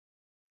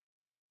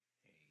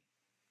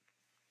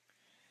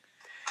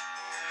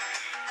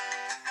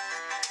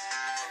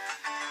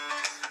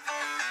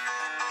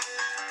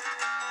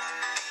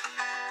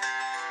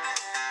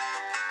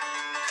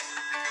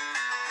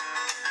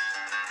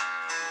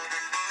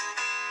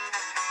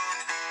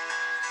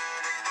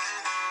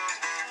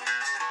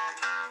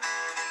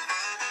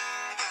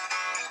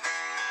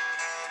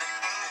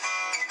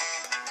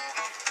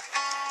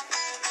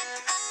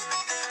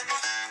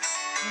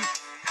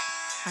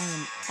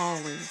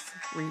always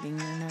reading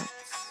your notes.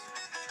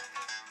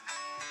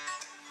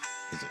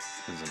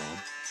 Is it on?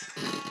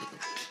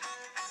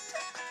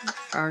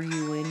 Are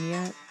you in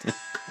yet?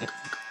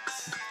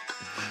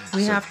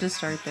 We have to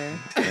start there.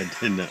 I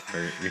did not.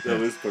 That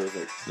was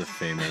perfect. The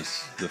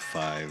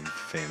 5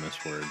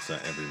 famous words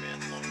that every man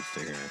longs to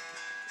hear.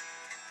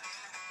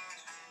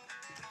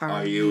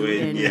 Are you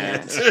in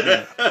yet?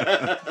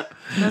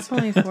 That's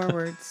only 4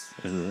 words.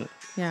 Is it?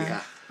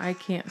 Yeah. I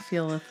can't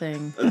feel a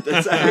thing.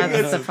 That's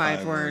That's the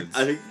 5 words.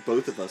 I think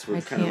both of us were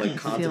I kind of like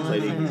can't feel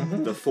contemplating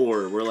anything. the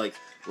 4. We're like,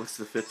 what's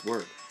the 5th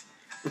word?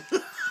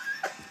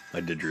 I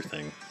did your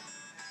thing.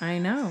 I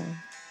know.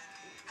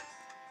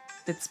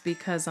 It's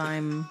because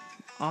I'm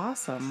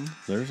awesome.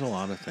 There's a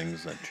lot of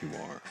things that you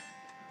are.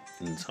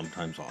 And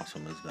sometimes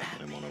awesome is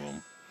definitely one of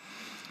them.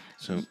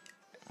 So,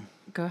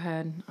 Go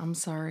ahead. I'm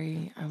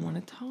sorry. I want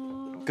to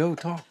talk. go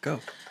talk, go.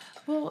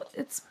 Well,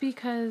 it's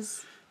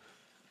because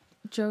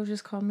Joe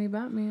just called me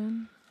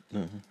Batman.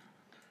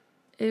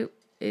 Mm-hmm.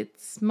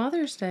 It's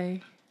Mother's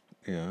Day.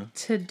 Yeah.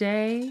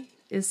 Today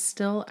is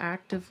still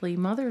actively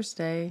Mother's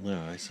Day.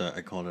 Yeah,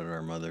 I called it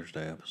our Mother's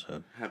Day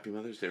episode. Happy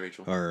Mother's Day,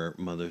 Rachel. Our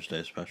Mother's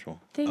Day special.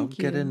 Thank I'll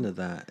get you. into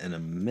that in a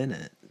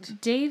minute.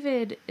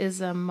 David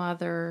is a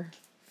motherfucker,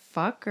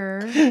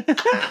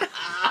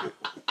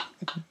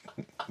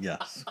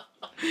 Yes.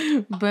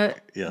 but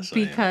Yes, I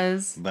am.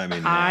 because But I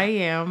mean, I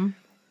am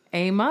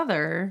a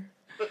mother.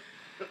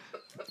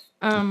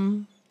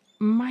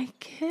 My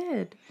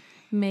kid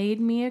made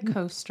me a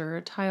coaster,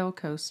 a tile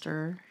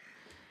coaster,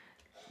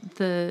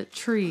 the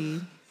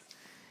tree,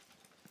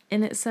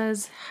 and it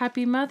says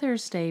Happy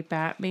Mother's Day,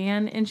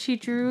 Batman, and she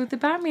drew the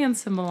Batman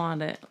symbol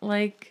on it.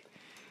 Like,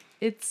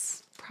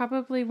 it's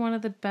probably one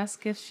of the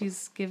best gifts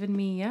she's given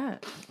me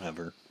yet.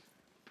 Ever.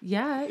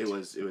 Yet. It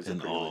was a In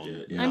pretty all.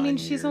 legit. I Yeah. mean, 9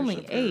 she's years only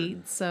of her-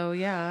 8, so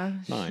yeah.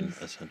 9,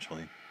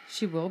 essentially.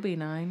 She will be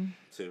 9.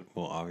 Too.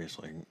 Well,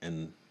 obviously,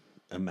 in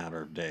a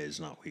matter of days,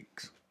 not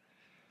weeks.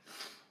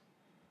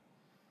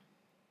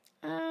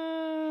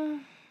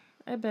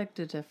 I beg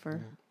to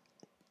differ.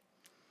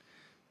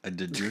 I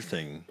did your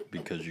thing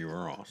because you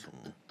were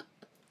awesome.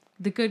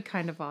 The good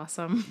kind of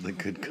awesome. The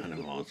good kind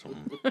of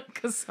awesome.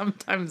 Because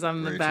sometimes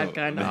I'm the bad Rachel.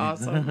 kind of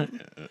awesome.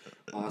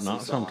 Awesome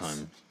Not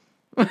sauce.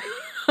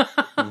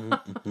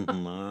 sometimes.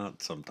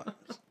 Not sometimes.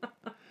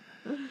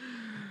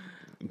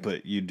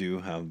 But you do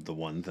have the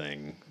one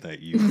thing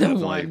that you The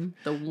definitely-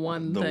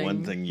 one the thing.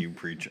 one thing you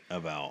preach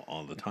about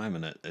all the time,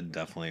 and it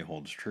definitely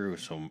holds true.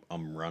 So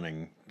I'm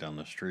running down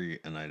the street,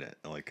 and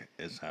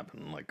it's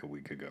happened like a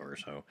week ago or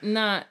so.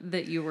 Not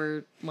that you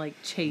were like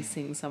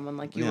chasing someone,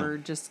 like you Yeah. were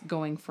just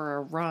going for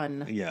a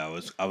run. Yeah,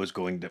 I was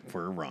going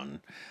for a run.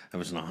 I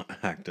was not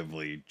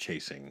actively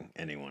chasing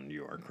anyone.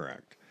 You are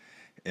correct,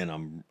 and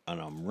I'm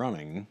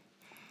running,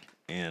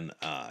 and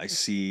I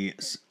see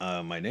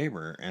my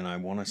neighbor, and I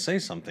want to say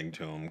something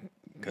to him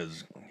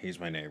because he's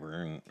my neighbor,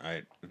 and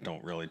I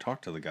don't really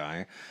talk to the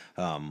guy.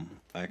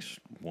 I just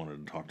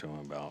wanted to talk to him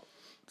about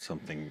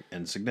something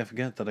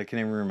insignificant that I can't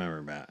even remember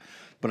about,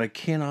 but I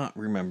cannot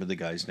remember the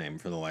guy's name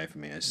for the life of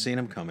me. I've seen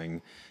him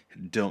coming,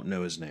 don't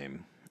know his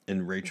name,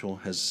 and Rachel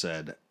has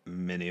said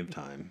many of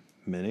time,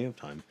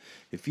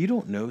 if you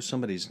don't know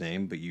somebody's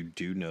name but you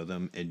do know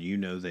them and you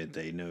know that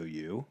they know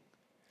you,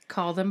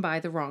 Call them by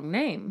the wrong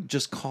name.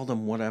 just call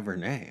them whatever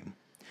name.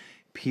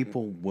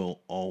 People will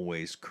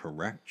always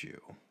correct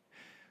you.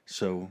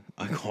 So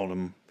I called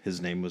him,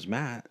 his name was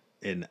Matt,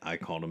 and I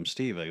called him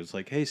Steve. I was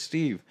like, hey,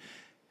 Steve.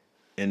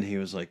 And he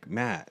was like,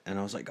 Matt. And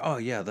I was like, oh,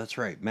 yeah, that's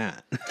right,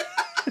 Matt.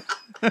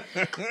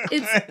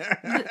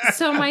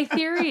 So my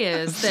theory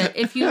is that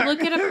if you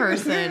look at a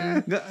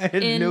person, I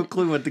had no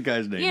clue what the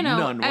guy's name. you know,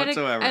 None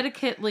whatsoever.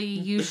 etiquettely,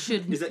 you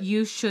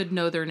should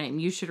know their name.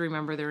 You should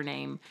remember their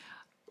name.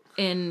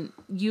 And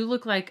you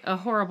look like a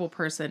horrible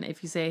person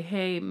if you say,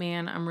 hey,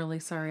 man, I'm really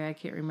sorry, I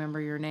can't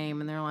remember your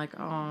name. And they're like,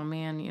 oh,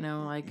 man, you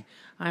know, like,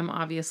 I'm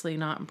obviously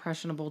not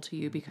impressionable to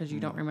you because you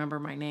don't remember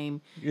my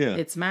name. Yeah.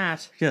 It's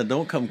Matt. Yeah,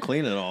 don't come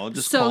clean at all.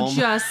 Just So call him.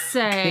 just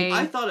say...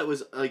 I thought it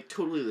was like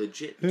totally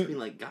legit between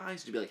like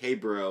guys to be like, hey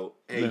bro,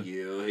 hey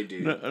you, hey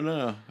dude.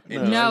 No,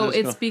 No, just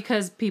it's go-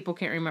 because people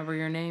can't remember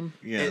your name.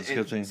 Yeah, it's a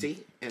good thing.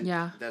 See? And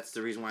Yeah. that's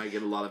the reason why I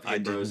get a lot of hey I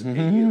bros did. and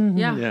hey you.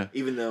 Yeah. Yeah.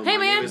 Even though Hey,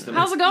 my man, name is the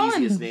how's most it going?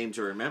 easiest name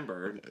to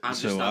remember, I'm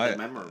just not that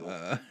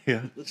memorable.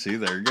 Yeah. See,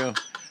 there you go.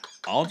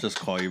 I'll just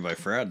call you by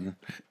Fred.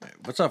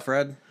 What's up,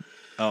 Fred?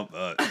 Oh,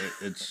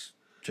 it's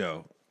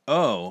Joe.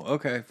 Oh,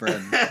 okay,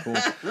 Fred. Cool.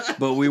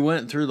 But we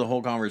went through the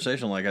whole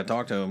conversation. Like I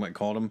talked to him. I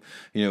called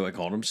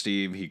him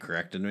Steve. He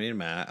corrected me to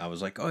Matt. I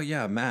was like, oh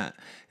yeah, Matt.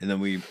 And then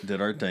we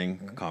did our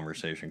thing,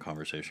 conversation.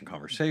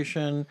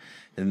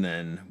 And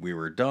then we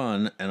were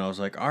done. And I was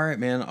like, all right,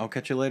 man, I'll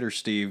catch you later,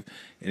 Steve.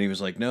 And he was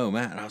like, no,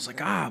 Matt. And I was like,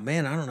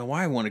 man, I don't know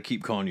why I want to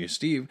keep calling you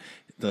Steve.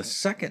 The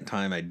second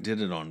time I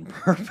did it on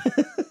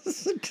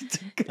purpose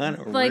to kind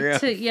of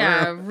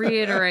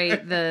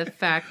reiterate the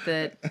fact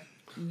that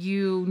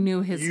you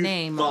knew his You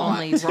name thought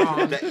only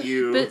wrong. that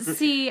you... But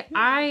see,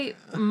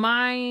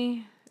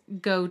 my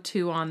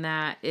go-to on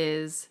that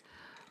is,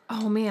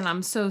 Oh man,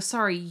 I'm so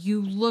sorry.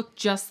 You look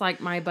just like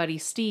my buddy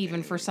Steve,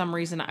 and for some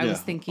reason I was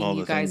Yeah, thinking all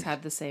you the guys things.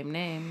 had the same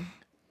name.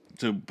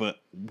 So, but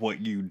what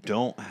you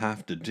don't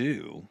have to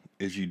do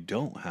is you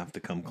don't have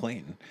to come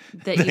clean.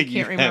 That you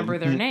can't remember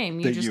their name.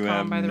 You that just you call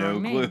have them by the no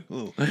wrong name.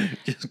 clue.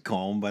 Just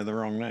call them by the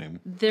wrong name.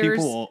 There's-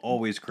 People will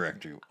always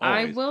correct you.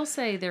 I Always. will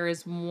say there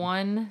is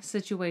one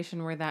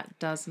situation where that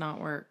does not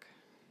work.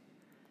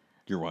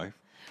 Your wife.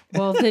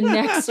 Well, the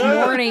next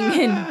morning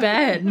in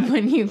bed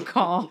when you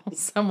call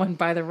someone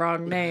by the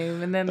wrong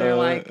name, and then they're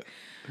like,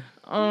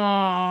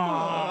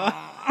 "Oh,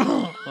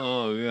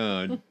 Oh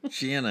God,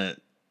 Janet.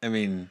 I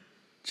mean,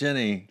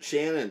 Jenny.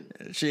 Shannon.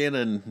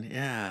 Shannon.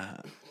 Yeah.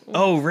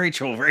 Oh,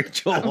 Rachel.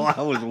 Rachel.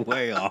 I was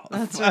way off.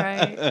 that's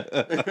right."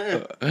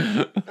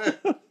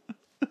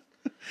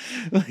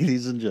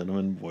 Ladies and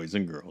gentlemen, boys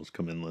and girls,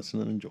 come in,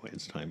 listen, and enjoy.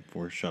 It's time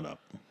for Shut Up.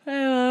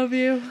 I love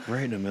you.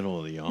 Right in the middle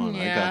of the yawn.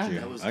 Yeah. I got you.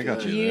 That was I got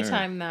good. you You there.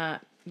 timed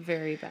that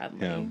very badly.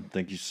 Yeah.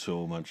 Thank you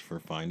so much for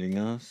finding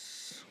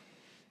us.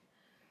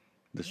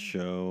 The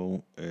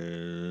show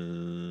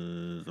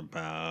is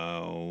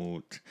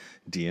about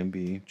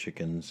DMB,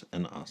 chickens,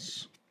 and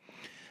us.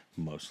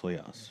 Mostly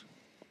us.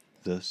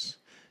 This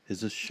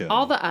is a show.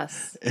 All the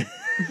us.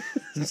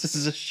 This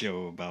is a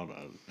show about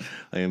us.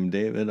 I am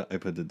David. I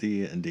put the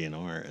D in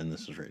DNR, and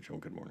this is Rachel.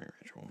 Good morning,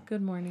 Rachel.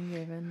 Good morning,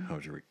 Raven. How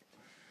was your week?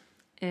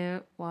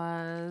 It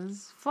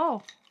was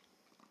full.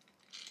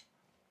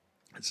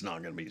 It's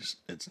not gonna be.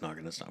 It's not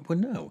gonna stop. Well,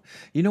 no.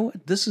 You know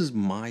what? This is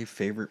my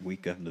favorite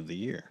weekend of the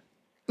year.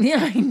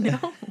 Yeah, I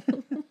know.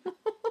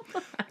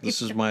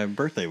 This is my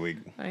birthday week.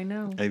 I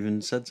know. I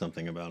even said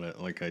something about it.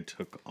 Like I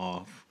took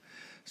off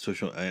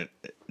social.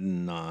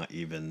 Not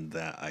even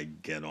that I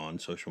get on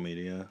social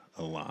media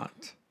a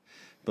lot,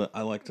 but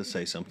I like to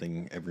say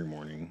something every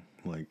morning,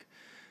 like,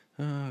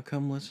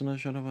 "Come listen to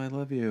Shut Up, I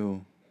love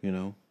you." You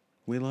know,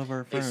 we love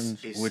our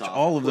friends. a Which soft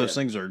all of those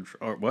quip. things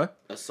are what?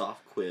 A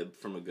soft quib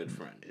from a good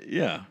friend.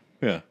 Yeah,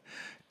 yeah.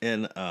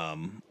 And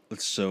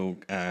so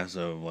as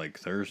of like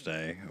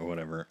Thursday or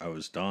whatever, I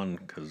was done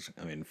because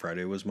I mean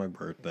Friday was my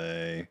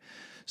birthday,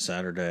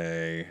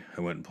 Saturday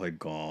I went and played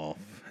golf,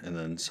 and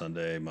then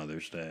Sunday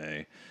Mother's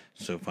Day.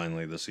 So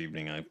finally this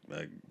evening I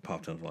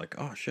popped in like,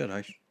 oh shit,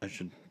 I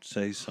should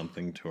say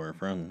something to our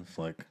friends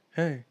like,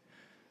 hey,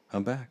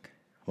 I'm back.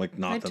 Like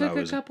not I that took I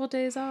was. a couple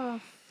days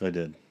off. I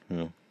did. You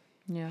know.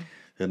 Yeah.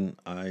 And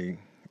I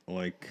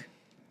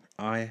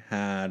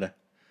had,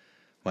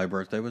 my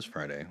birthday was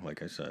Friday,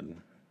 like I said,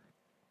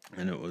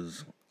 and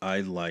I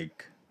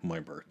like my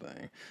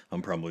birthday.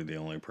 I'm probably the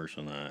only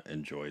person that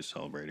enjoys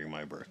celebrating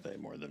my birthday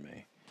more than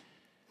me.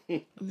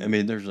 I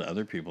mean, there's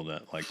other people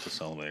that like to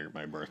celebrate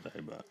my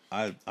birthday, but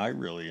I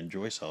really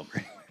enjoy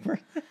celebrating my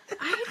birthday.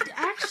 I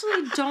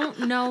actually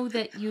don't know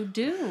that you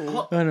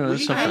do. I know, We had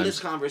sometimes. this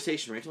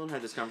conversation. Rachel and I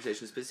had this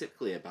conversation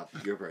specifically about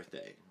your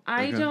birthday.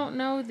 I Okay. don't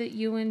know that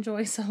you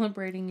enjoy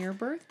celebrating your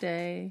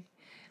birthday.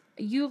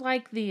 You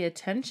like the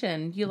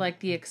attention. You like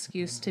the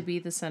excuse to be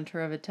the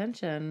center of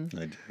attention.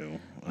 I do.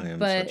 I am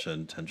But- such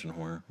an attention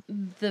whore.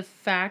 The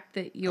fact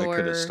that I could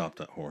you're have stopped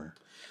that whore.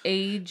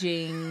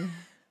 aging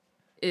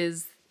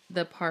is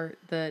the part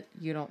that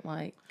you don't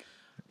like.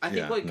 I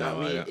think what got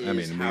me is I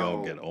mean, we how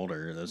all get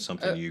older. That's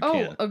something you Oh,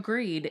 can't.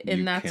 agreed. you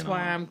And that's why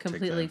cannot I'm take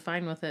completely that.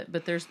 fine with it.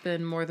 But there's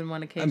been more than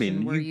one occasion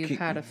mean, where you you've can't-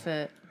 had a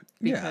fit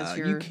because Yeah,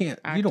 you're you can't.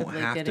 You don't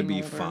actively have to getting be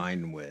older.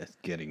 fine with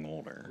getting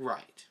older.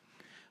 right.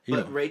 You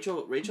But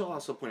know. Rachel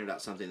also pointed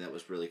out something that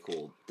was really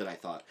cool that I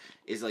thought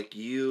is like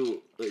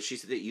she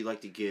said that you like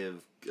to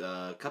give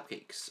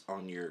cupcakes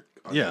on your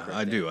Yeah, birthday,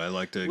 I do. I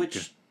like to.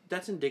 which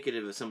that's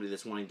indicative of somebody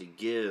that's wanting to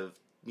give,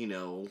 yeah,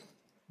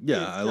 give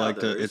I like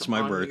to. others It's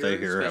my on birthday. your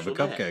Here, have a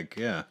special day. cupcake.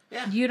 Yeah,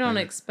 Yeah. You don't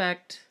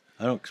expect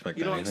I don't expect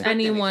You don't anything. expect-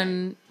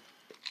 anyone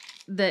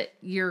that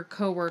your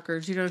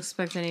coworkers, you don't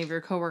expect any of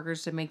your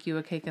coworkers to make you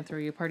a cake and throw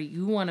you a party.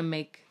 You want to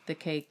make the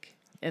cake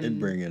and and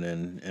bring it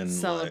in and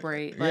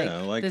celebrate.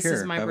 Like this here,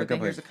 is my have birthday. A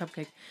Here's a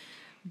cupcake. cupcake.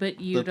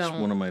 But you That's don't.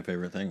 one of my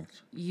favorite things.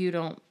 You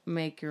don't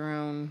make your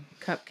own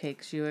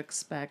cupcakes. You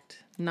expect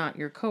not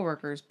your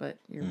coworkers, but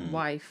your Mm.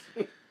 wife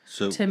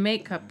So, to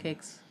make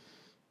cupcakes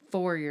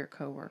for your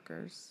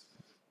coworkers.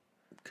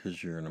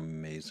 because you're an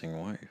amazing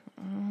wife.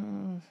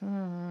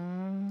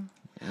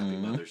 Happy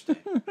Mother's Day.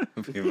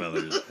 Happy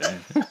Mother's Day.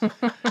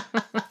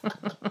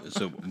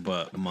 So,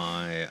 but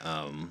my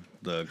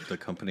the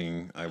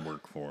company I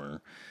work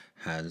for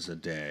has a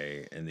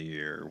day in the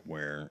year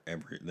where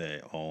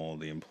all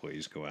the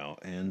employees go out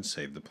and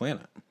save the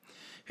planet,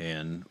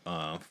 and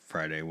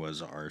Friday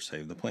was our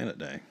Save the Planet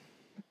Day.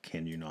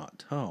 Can you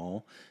not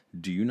tell?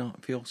 Do you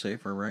not feel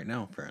safer right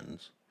now,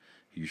 friends?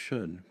 You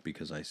should,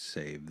 because I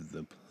saved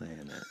the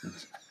planet.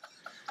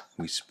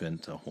 We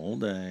spent a whole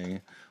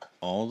day.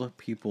 All the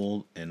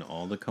people in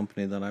all the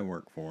company that I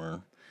work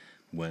for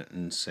went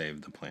and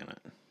saved the planet.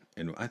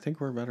 And I think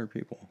we're better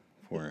people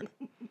for it.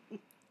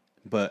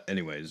 But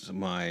anyways,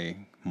 my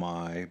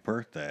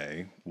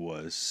birthday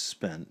was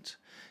spent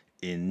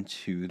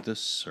into the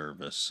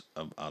service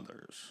of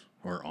others,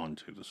 or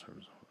onto the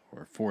service,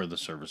 or for the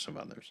service of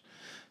others.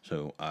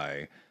 So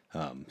I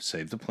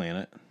saved the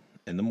planet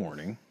in the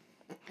morning.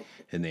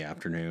 In the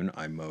afternoon,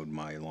 I mowed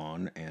my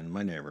lawn and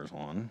my neighbor's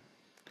lawn.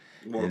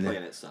 More And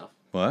planet stuff.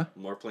 What?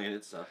 More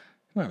planet stuff.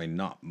 I mean,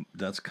 not.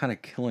 That's kind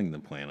of killing the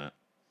planet.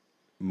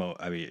 I mean,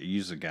 I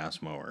use a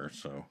gas mower,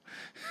 so.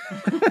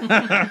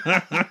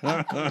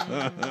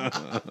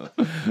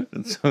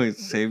 And so it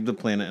saved the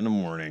planet in the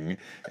morning,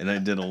 and I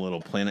did a little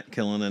planet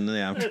killing in the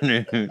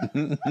afternoon.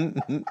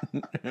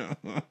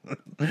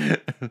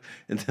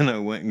 And then I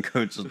went and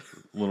coached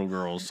little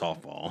girls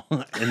softball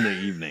in the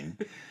evening,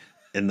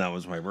 and that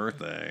was my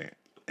birthday,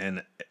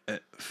 and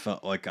it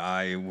felt like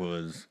I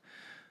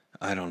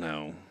don't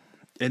know,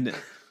 and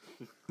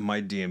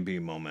my D&B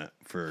moment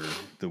for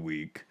the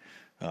week.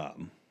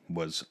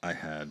 Was I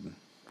had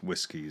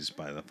whiskeys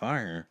by the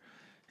fire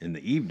in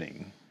the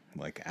evening,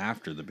 like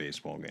after the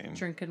baseball game.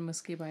 Drinking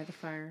whiskey by the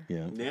fire.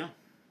 Yeah. Yeah.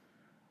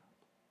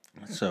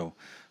 So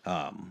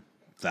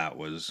that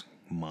was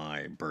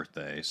my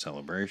birthday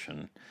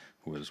celebration,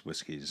 was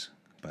whiskeys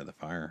by the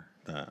fire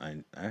that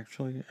I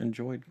actually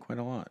enjoyed quite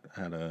a lot.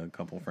 I had a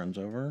couple friends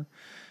over,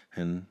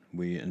 and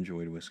we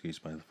enjoyed whiskeys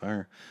by the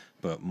fire.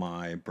 But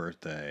my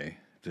birthday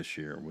this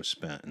year was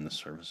spent in the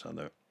service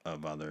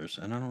of others,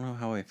 and I don't know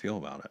how I feel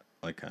about it.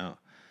 Like, I'm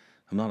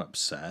not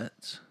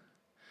upset,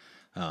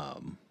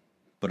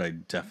 but I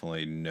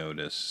definitely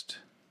noticed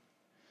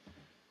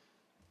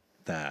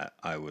that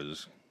I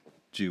was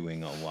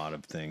doing a lot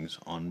of things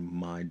on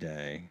my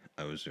day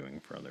I was doing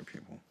for other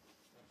people.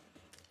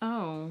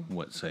 Oh.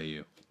 What say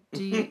you?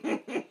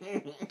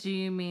 Do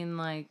you mean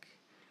like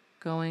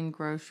going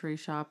grocery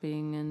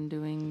shopping and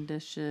doing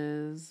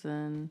dishes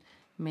and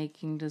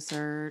making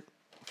dessert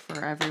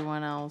for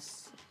everyone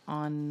else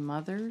on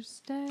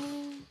Mother's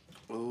Day?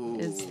 Ooh.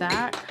 Is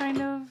that kind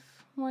of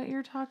what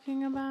you're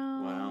talking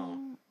about? Wow.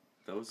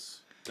 That was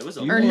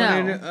a Or You no,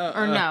 wanted,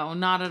 no,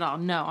 not at all.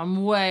 No,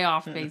 I'm way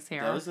off base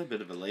here. that was a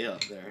bit of a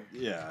layup there.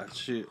 Yeah.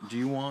 Do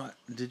you want?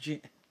 Did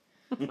you?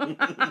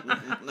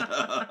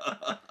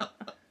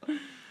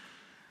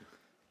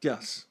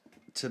 Yes.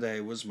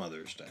 Today was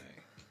Mother's Day.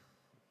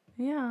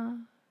 Yeah,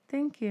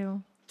 thank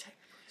you.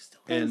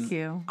 And Thank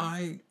you.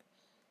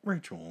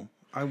 Rachel,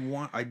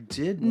 I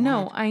did.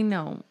 No, I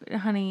know,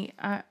 honey.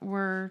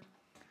 We're.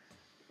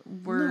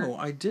 No,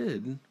 I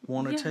did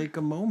want to Yeah. take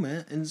a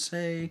moment and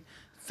say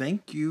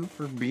thank you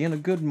for being a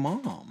good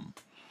mom.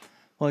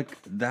 Like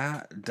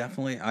that,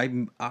 definitely.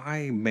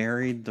 I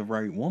married the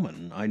right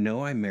woman. I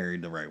know I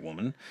married the right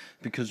woman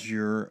because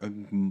you're a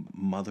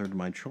mother to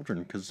my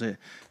children. Because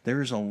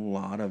there's a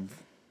lot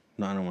of,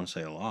 I don't want to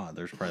say a lot.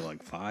 There's probably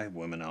like 5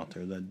 women out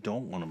there that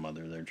don't want to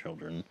mother their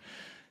children.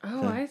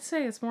 Oh, I'd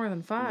say it's more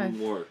than 5.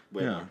 More.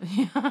 Way Yeah.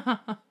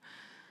 more.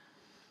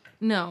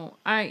 No,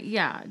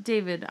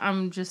 David,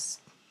 I'm just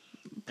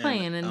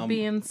playing and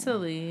being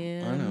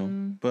silly. I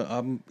know, but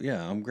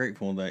I'm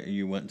grateful that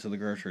you went to the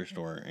grocery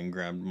store and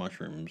grabbed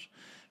mushrooms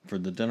for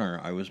the dinner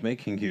I was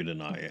making you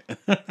tonight.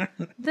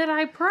 That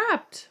I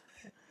prepped.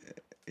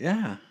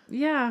 Yeah,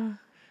 Yeah.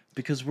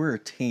 because we're a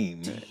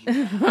team.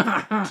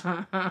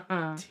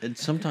 And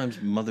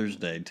sometimes Mother's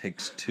Day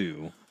takes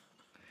 2.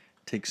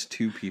 Takes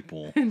 2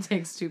 people. It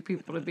takes 2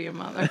 people to be a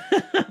mother.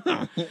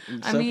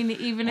 I mean,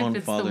 even if on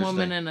it's Father's the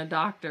woman Day. and a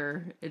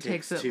doctor, it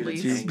takes at 2 to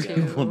least tango.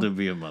 2. People to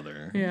be a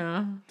mother.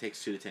 Yeah.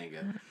 Takes 2 to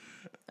tango.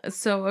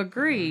 So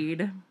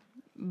agreed,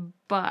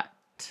 but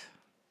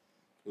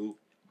Ooh.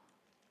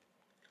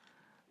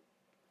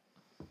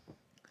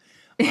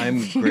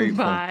 I'm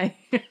grateful. Bye.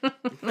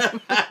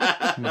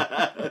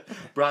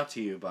 Brought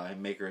to you by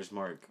Maker's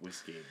Mark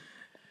Whiskey.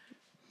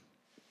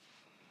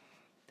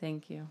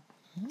 Thank you.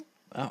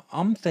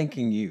 I'm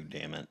thanking you,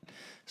 damn it.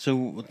 So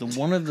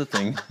one of the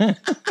things.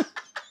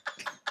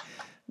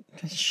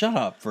 Shut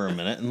up for a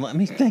minute and let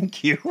me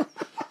thank you.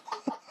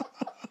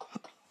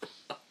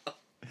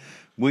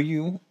 Will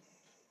you?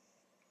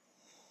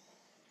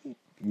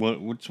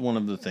 What's one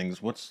of the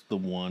things? What's the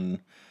one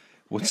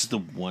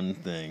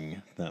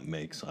thing that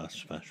makes us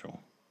special?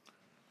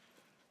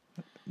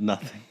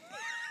 Nothing.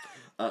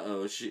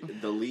 Uh-oh.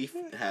 The Leaf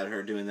had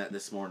her doing that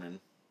this morning.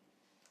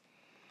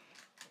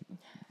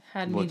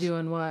 Had me What's-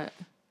 doing what?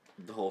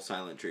 The whole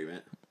silent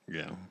treatment.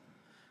 Yeah.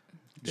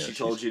 She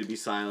told you to be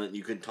silent.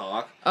 You could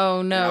talk.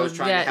 Oh no! I was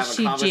trying to have a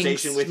she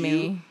conversation jinxed with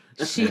me.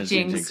 you. She Yeah, she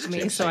jinxed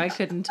me, so I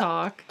couldn't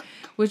talk,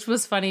 which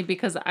was funny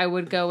because I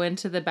would go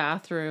into the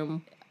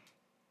bathroom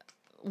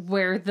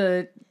where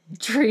the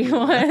tree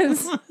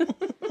was,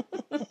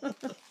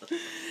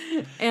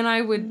 and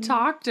I would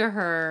talk to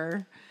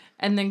her,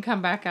 and then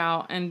come back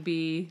out and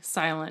be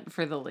silent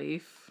for the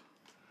Leaf.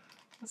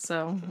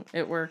 So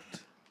it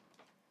worked.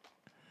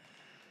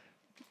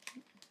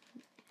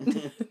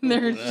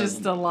 There's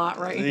just a lot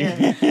right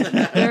here.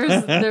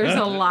 There's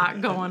a lot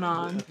going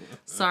on.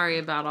 Sorry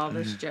about all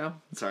this, Joe.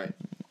 Sorry.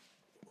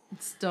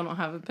 Still don't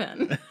have a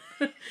pen.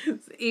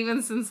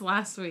 Even since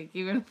last week.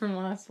 Even from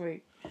last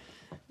week.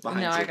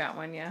 Behind No, you. I got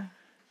one, yeah.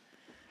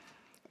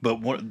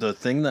 But the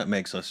thing that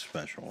makes us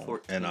special,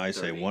 and I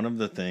say 14:30. one of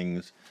the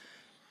things,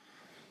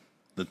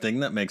 the thing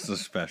that makes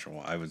us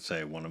special, I would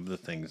say one of the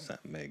things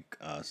that make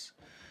us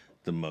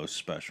the most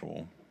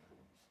special,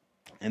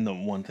 and the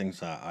one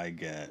things that I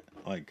get,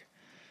 like,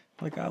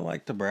 like I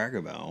like to brag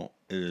about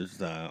is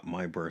that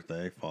my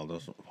birthday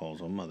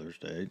falls on Mother's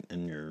Day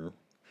and your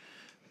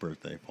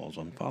birthday falls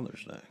on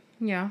Father's Day.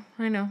 Yeah,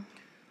 I know.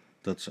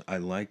 I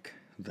like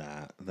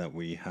that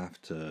we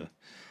have to.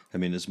 I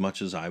mean, as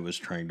much as I was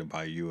trying to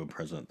buy you a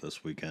present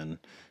this weekend,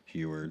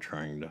 you were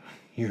trying to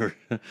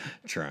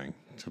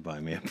buy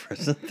me a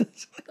present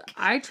this weekend.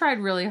 I tried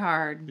really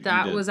hard.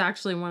 That did. was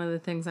actually one of the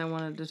things I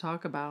wanted to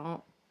talk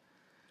about.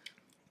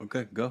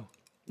 Okay, go.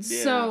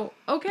 Yeah. So,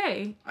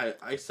 okay.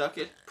 I suck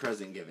at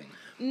present giving.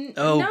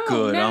 Oh, No,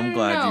 good. no, I'm no,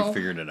 glad no. you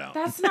figured it out.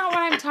 That's not what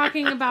I'm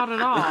talking about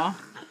at all.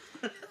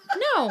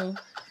 No.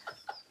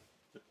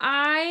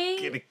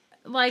 Kidding.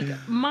 Like,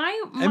 my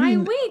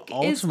mean, week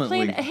is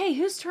ultimately- planned. Hey,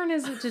 whose turn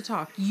is it to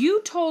talk?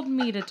 You told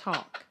me to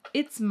talk.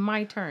 It's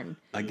my turn.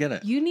 I get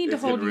it. You need to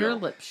Is it hold your real?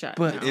 lip shut.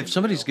 But now. if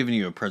somebody's giving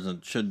you a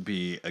present, should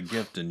be a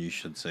gift, and you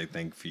should say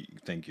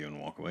thank you and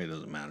walk away. It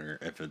doesn't matter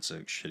if it's a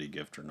shitty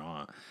gift or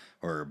not,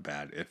 or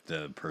bad. If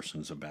the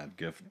person's a bad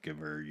gift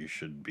giver, you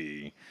should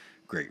be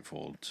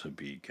grateful to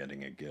be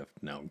getting a gift.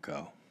 Now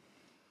go.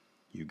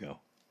 You go.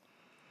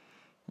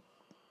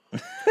 Wow.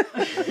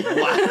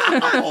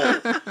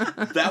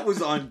 That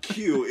was on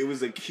cue. It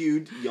was a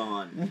cued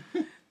yawn.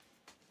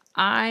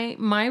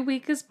 My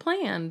week is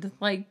planned,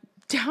 like,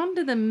 down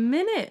to the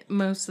minute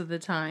most of the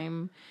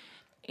time.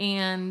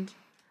 And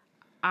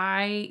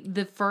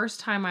the first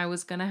time I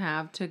was going to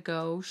have to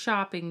go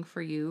shopping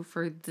for you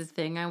for the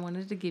thing I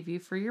wanted to give you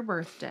for your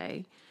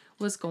birthday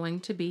was going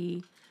to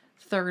be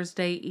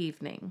Thursday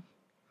evening.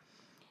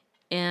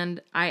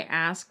 And I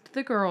asked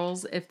the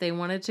girls if they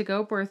wanted to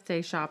go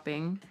birthday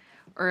shopping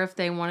or if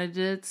they wanted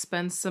to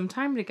spend some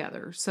time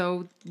together.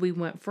 So we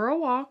went for a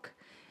walk,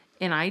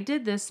 and I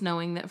did this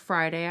knowing that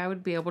Friday I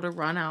would be able to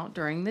run out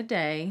during the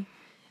day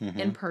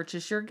and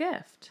purchase your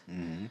gift.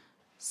 Mm-hmm.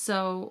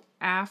 So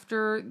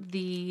after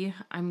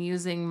I'm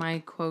using my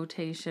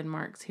quotation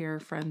marks here,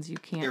 friends, you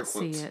can't Air see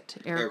quotes. it.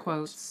 Air Air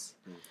quotes.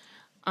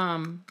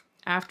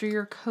 After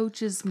your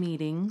coaches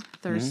meeting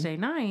Thursday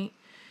night,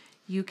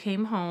 you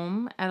came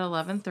home at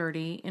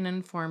 11:30 and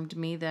informed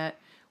me that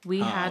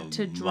we had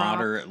to drop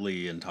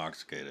Moderately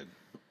intoxicated.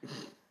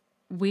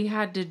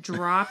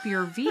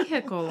 your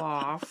vehicle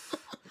off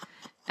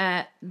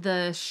at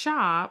the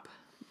shop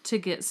to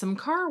get some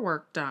car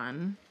work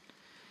done,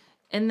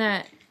 and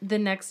that the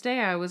next day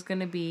I was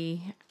going to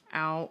be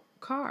out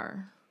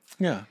car.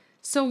 Yeah.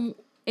 So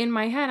in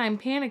my head, I'm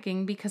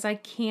panicking because I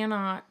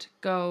cannot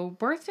go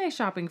birthday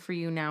shopping for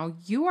you now.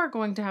 You are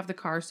going to have the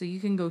car so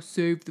you can go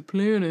save the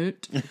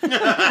planet.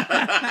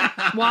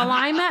 While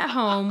I'm at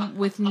home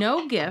with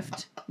no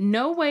gift,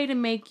 no way to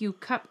make you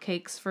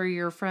cupcakes for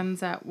your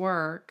friends at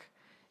work,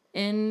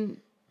 and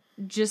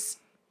just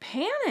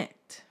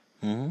panicked.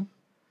 Mm-hmm.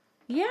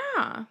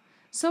 Yeah.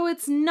 So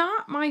it's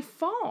not my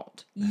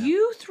fault.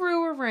 You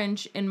threw a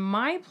wrench in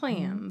my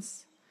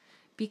plans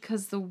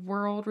because the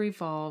world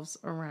revolves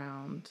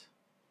around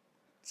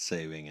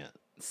Saving it.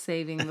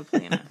 saving the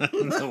planet.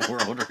 The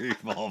world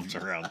revolves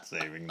around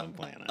saving the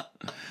planet.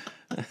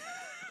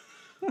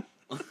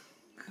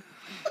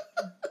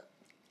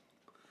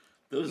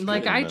 Those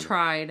Like, good. I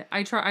tried.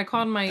 I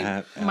called my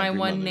Happy one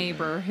Mother's Day.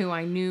 neighbor who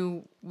I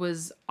knew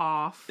was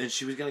off. And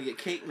she was gonna get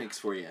cake mix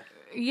for you.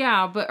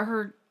 Yeah, but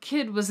her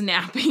kid was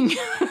napping.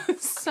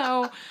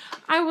 So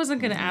I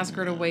wasn't going to ask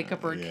her to wake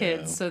up her Yeah.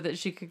 kids so that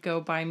she could go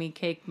buy me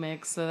cake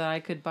mix so that I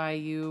could buy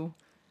you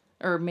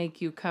or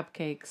make you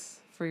cupcakes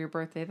for your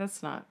birthday.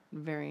 That's not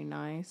very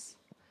nice.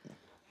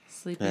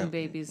 Sleeping Yeah.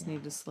 babies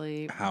need to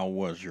sleep. How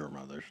was your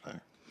Mother's Day?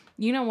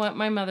 You know what?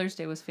 My Mother's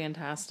Day was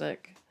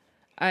fantastic.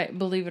 I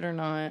believe it or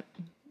not.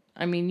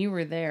 I mean, you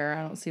were there.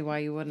 I don't see why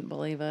you wouldn't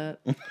believe it.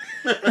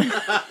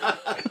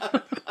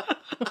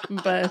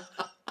 But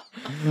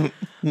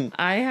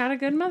I had a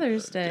good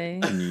Mother's Day.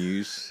 Can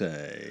you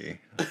say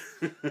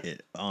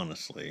it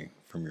honestly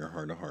from your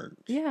heart of hearts,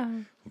 Yeah.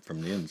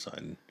 from the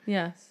inside?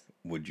 Yes.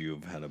 Would you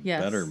have had a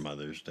Yes. better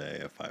Mother's Day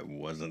if I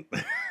wasn't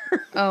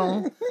there?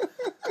 Oh.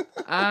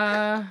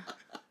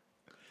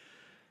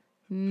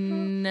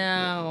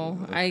 No.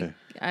 Okay.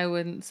 I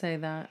wouldn't say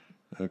that.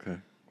 Okay.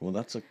 Well,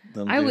 that's a.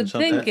 I would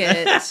think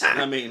it.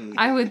 I mean,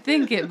 I would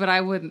think it, but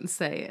I wouldn't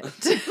say it.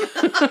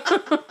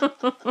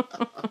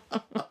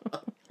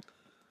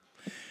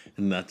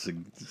 And that's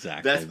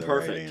exactly that's the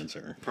perfect. right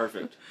answer.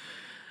 Perfect.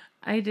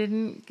 I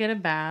didn't get a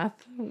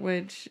bath,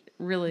 which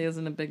really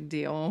isn't a big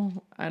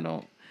deal. I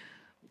don't.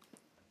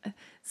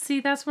 See,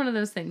 that's one of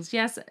those things.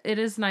 Yes, it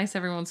is nice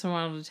every once in a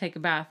while to take a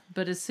bath,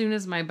 but as soon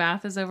as my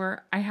bath is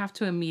over, I have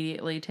to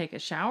immediately take a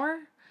shower.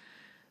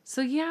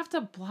 So you have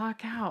to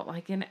block out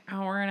like an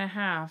hour and a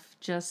half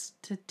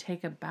just to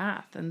take a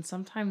bath. And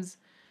sometimes,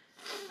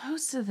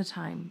 most of the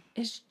time,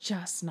 it's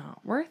just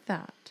not worth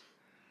that.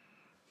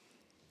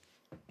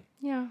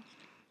 Yeah,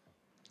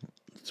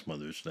 It's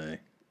Mother's Day.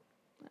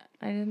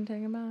 I didn't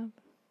take a bath.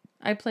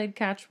 I played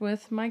catch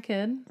with my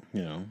kid.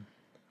 You know.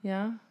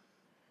 Yeah.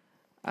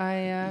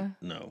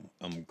 No,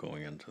 I'm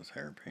going into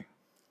therapy.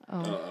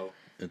 Uh-oh.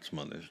 It's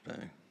Mother's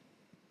Day.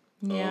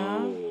 Yeah.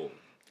 Oh.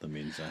 That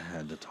means I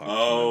had to talk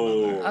Oh.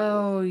 to my mother.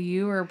 Oh,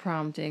 you were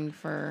prompting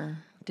for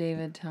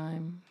David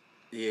time.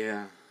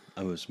 Yeah.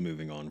 I was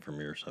moving on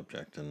from your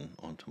subject and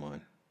onto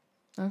mine.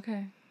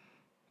 Okay.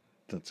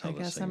 That's how I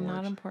this guess thing I'm works.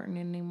 not important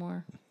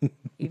anymore.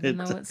 Even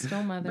though it's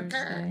still Mother's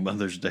Day.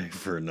 Mother's Day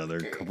for another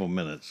couple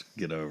minutes.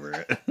 Get over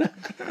it.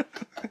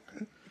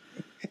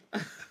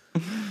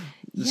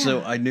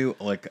 So I knew,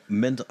 like,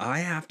 I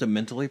have to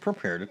mentally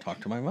prepare to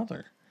talk to my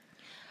mother.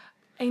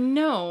 I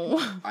know.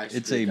 I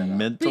It's screwed a that up.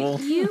 mental.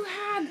 But you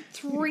had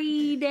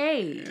 3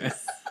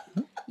 days.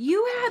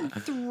 You had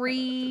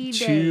 3 days.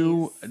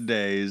 2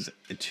 days,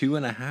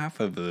 2.5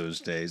 of those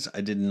days,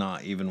 I did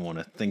not even want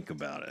to think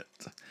about it.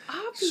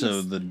 Obviously.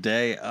 So the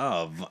day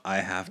of, I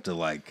have to,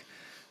 like,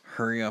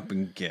 hurry up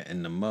and get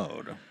in the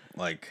mode.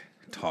 Like,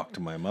 talk to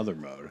my mother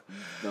mode.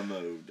 The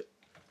mode.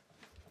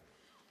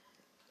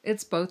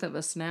 It's both of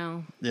us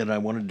now. And I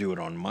want to do it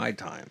on my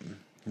time.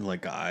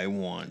 Like, I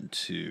want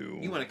to.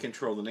 You want to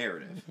control the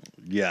narrative.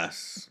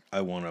 Yes. I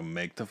want to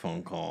make the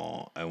phone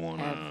call. I want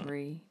to.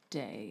 Every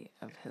day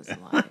of his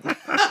life.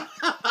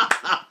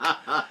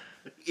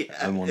 Yeah.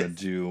 I want to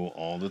do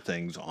all the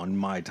things on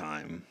my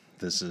time.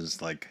 This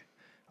is like,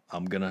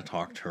 I'm going to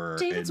talk to her.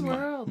 David's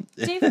World.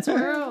 David's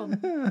World.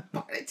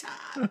 Party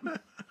time.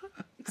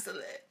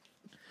 Excellent.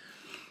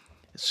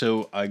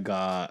 So I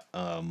got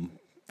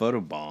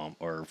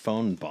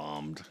phone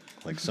bombed.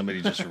 Like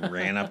somebody just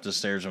ran up the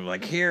stairs and was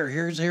like,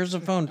 here's the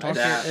phone. Talk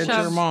That- to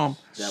your mom.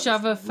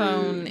 Shove a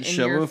phone in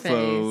Shove your a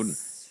phone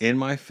face. in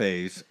my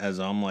face as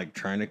I'm like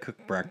trying to cook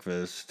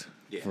breakfast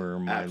Yeah, for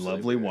my absolutely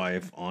lovely rude.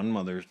 wife on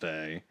Mother's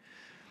Day.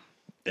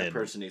 That And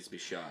person needs to be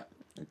shot.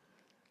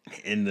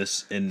 in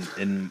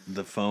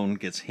the phone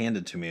gets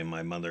handed to me and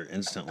my mother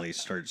instantly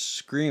starts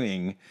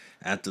screaming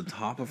at the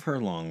top of her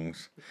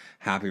lungs,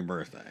 "Happy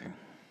birthday."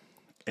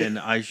 And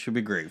I should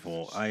be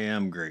grateful. I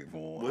am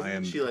grateful.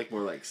 Wasn't she like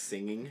more like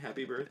singing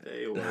 "Happy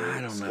Birthday" or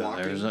I don't know.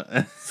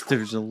 squawking?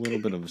 There's a little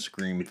bit of a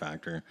scream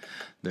factor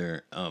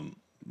there.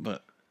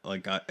 But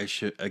like I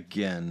should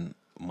again,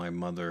 my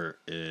mother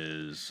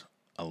is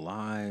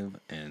alive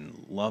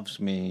and loves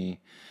me,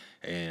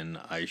 and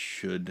I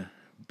should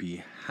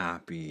be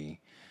happy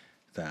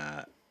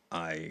that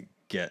I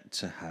get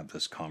to have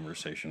this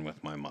conversation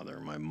with my mother.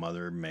 My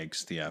mother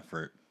makes the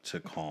effort to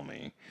call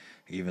me,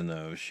 even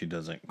though she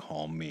doesn't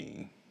call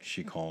me.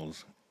 She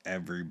calls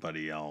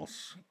everybody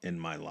else in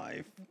my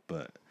life,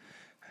 but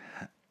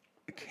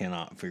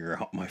cannot figure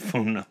out my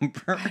phone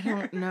number. I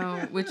don't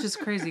know, which is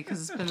crazy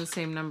because it's been the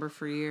same number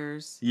for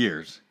years.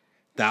 Years.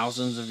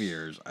 Thousands of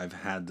years, I've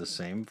had the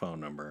same phone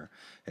number,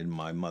 and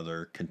my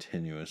mother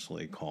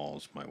continuously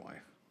calls my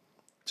wife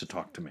to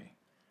talk to me.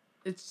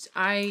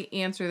 I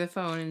answer the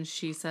phone and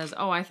she says,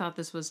 "Oh, I thought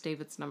this was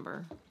David's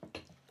number."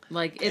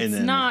 Like And it's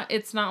then-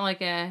 not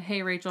like a,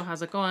 "Hey Rachel,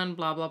 how's it going?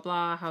 Blah blah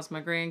blah. How's my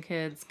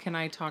grandkids? Can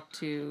I talk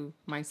to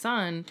my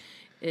son?"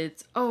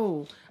 It's,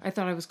 "Oh, I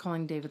thought I was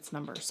calling David's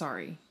number.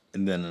 Sorry."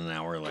 And then an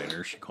hour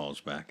later, she calls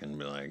back and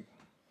be like,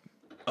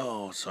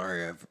 "Oh,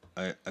 sorry, I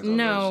thought that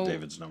No. was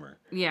David's number."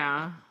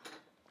 Yeah.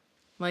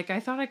 Like,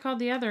 I thought I called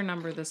the other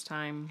number this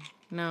time.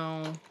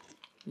 No.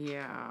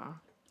 Yeah.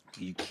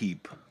 You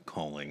keep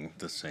calling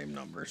the same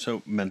number.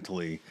 So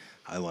mentally,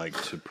 I like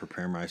to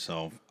prepare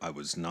myself. I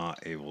was not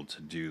able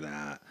to do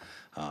that.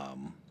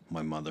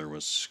 My mother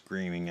was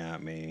screaming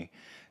at me,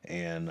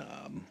 and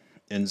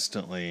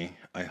instantly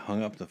I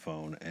hung up the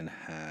phone and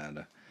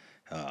had,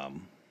 I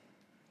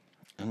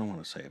don't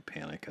want to say a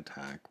panic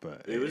attack,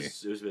 but It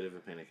was a bit of a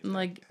panic attack.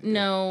 Like,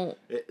 no,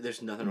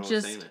 There's nothing wrong with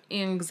just saying it.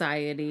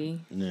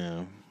 anxiety.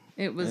 yeah.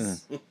 It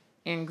was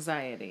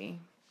anxiety.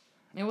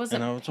 It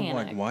wasn't And I was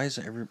panic.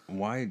 like,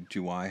 why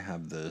do I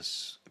have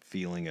this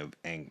feeling of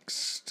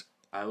angst?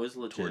 I was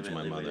my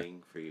legitimately mother.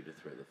 waiting for you to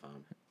throw the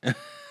phone.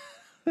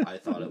 I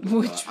thought it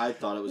was. I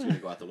thought it was going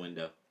to go out the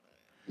window.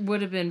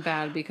 Would have been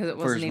bad because it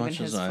For wasn't as even much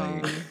his as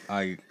phone.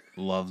 I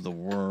love the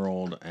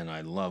world and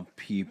I love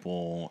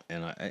people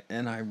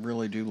and I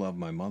really do love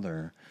my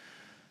mother.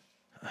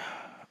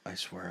 I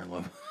swear I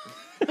love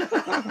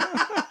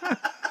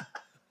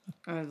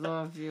I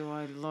love you.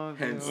 I love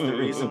Hence you. the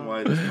reason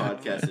why this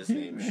podcast is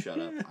named "Shut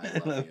Up, I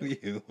Love You."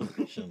 you.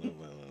 Shut up,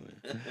 I love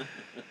you.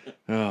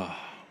 Oh,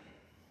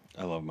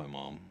 I love my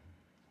mom.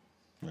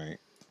 Right?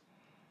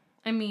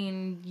 I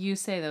mean, you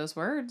say those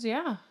words,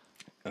 yeah.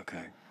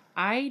 Okay.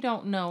 I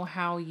don't know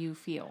how you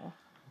feel.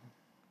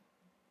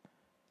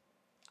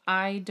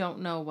 I don't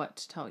know what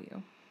to tell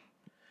you.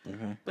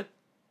 Okay. But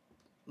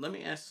let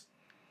me ask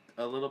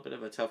a little bit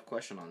of a tough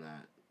question on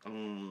that.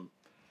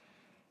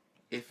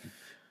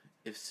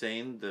 If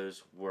saying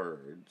those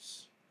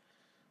words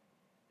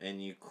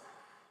and you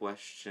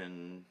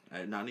question,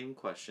 not even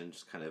question,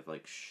 just kind of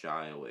like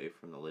shy away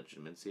from the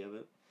legitimacy of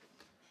it,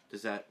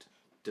 does that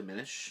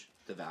diminish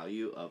the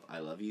value of "I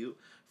love you"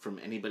 from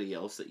anybody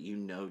else that you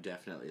know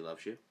definitely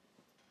loves you?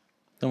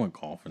 I went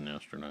golfing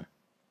yesterday.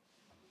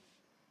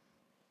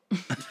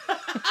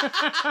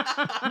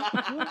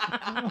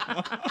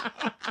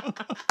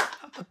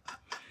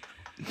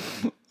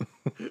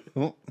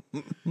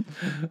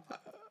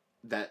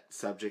 That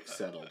subject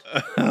settled.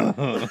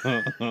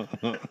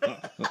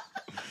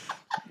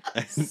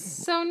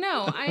 So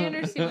no, I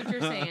understand what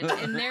you're saying,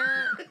 and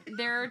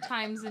there are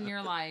times in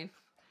your life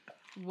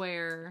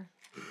where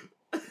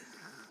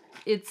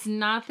it's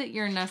not that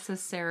you're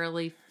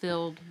necessarily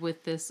filled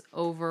with this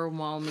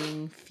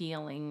overwhelming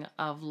feeling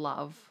of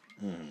love,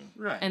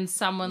 Right. and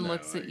someone No,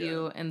 looks I at get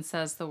you it. and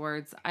says the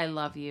words "I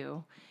love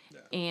you," Yeah.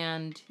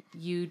 and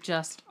you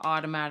just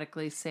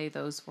automatically say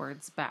those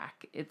words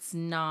back. It's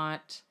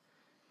not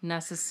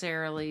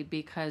necessarily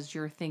because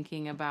you're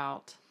thinking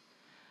about,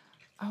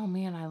 oh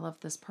man, I love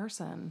this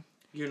person.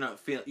 You're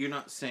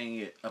not saying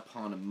it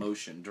upon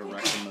emotion,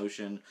 direct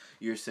emotion.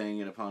 You're saying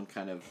it upon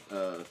kind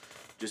of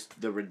just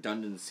the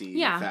redundancy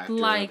Yeah, factor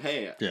like, of,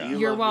 hey, Yeah. you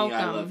You're love welcome.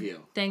 me, I love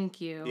you.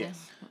 Thank you.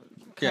 Yes.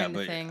 Yeah, Kind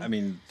of but thing. I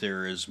mean,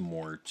 there is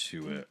more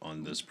to it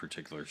on this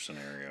particular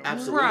scenario.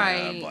 Absolutely. We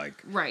Right. have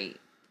like Right.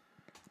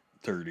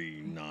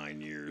 39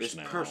 years It's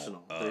now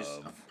personal. There's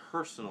a of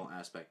personal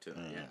aspect to it.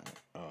 Yeah.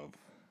 of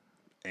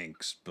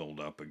angst build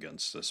up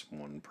against this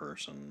one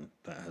person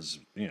that has,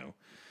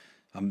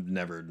 I'm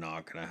never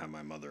not going to have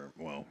my mother.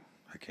 Well,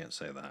 I can't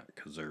say that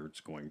because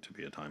there's going to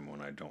be a time when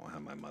I don't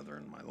have my mother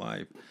in my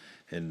life,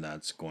 and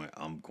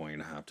I'm going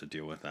to have to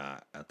deal with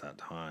that at that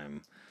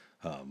time.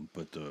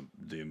 But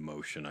the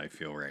emotion I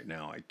feel right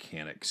now, I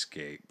can't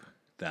escape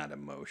that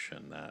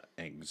emotion, that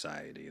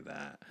anxiety,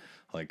 that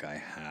like I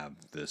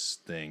have this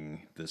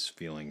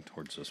feeling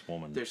towards this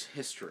woman. There's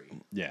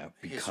history. Yeah,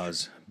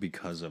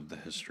 because of the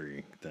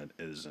history that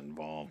is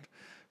involved.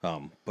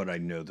 But I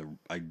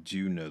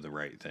do know the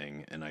right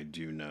thing, and I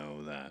do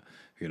know that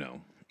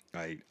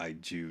I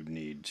do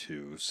need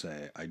to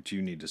say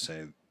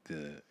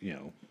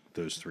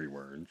those three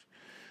words.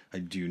 I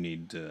do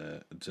need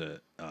to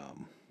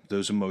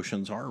those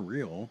emotions are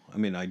real. I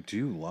mean, I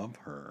do love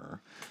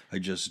her. I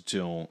just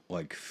don't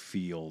like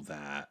feel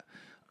that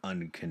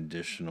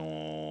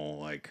unconditional,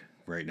 like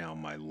right now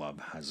my love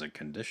has a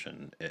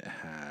condition. It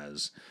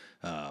has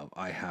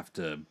I have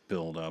to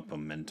build up a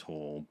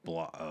mental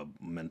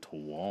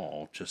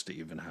wall just to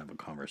even have a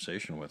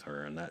conversation with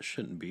her, and that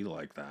shouldn't be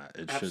like that.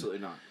 Absolutely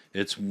not.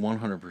 It's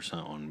 100%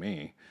 on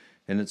me,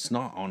 and it's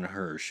not on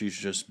her. She's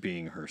just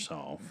being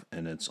herself,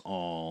 and it's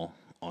all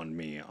on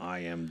me. I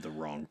am the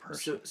wrong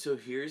person. So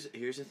here's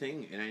the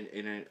thing,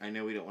 and I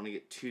know we don't want to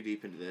get too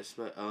deep into this,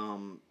 but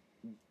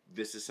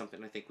this is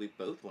something I think we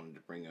both wanted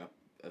to bring up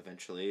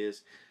eventually.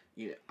 Is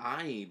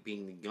I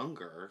being the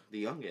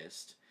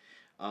youngest,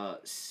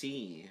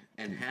 see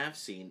and have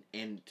seen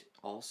and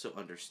also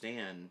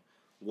understand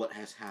what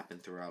has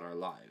happened throughout our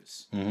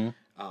lives,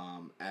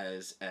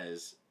 as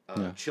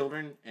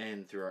children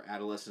and through our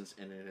adolescence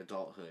and in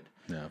adulthood.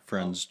 Yeah,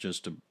 friends.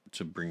 Just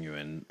to bring you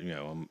in,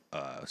 I'm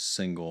a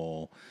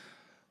single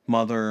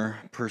mother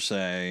per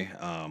se.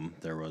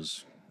 There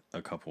was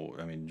a couple.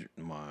 I mean,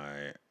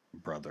 my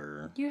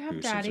brother. You have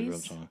who sings a good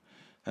daddies? song,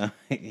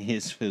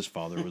 his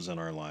father was in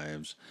our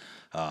lives.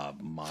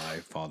 My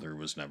father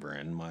was never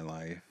in my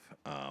life.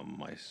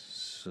 My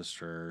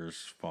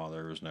sister's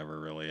father was never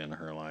really in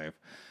her life.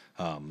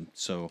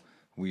 So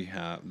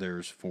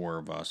there's four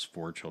of us,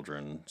 four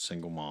children,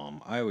 single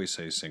mom. I always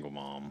say single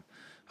mom.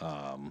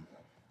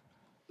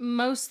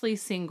 Mostly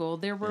single.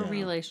 There were Yeah.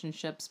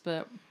 relationships,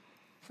 but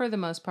for the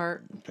most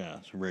part,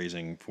 Yeah, so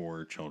raising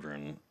four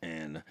children,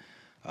 and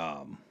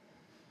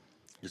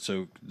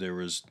so there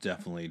was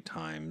definitely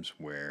times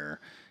where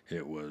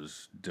it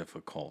was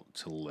difficult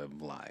to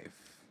live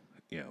life.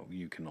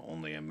 You can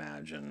only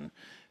imagine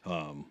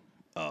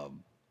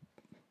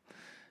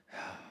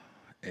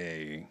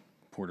a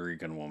Puerto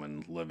Rican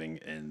woman living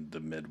in the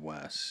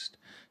Midwest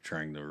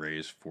trying to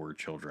raise four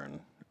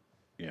children,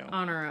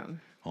 on our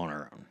own. on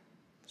her own.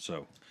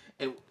 So,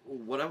 And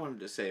what I wanted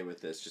to say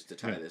with this, just to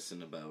tie this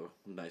in a bow,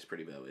 nice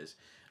pretty bow, is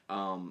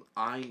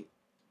I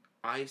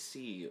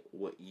see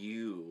what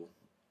you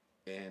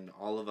and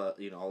all of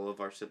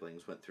our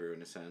siblings went through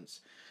in a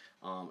sense,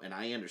 and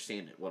I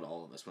understand it, what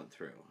all of us went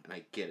through, and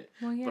I get it.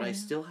 Well, yeah, but I yeah.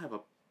 still have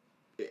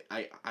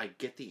I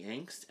get the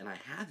angst, and I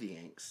have the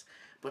angst,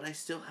 but I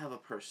still have a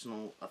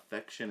personal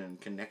affection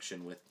and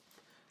connection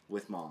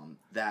with mom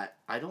that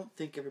I don't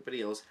think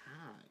everybody else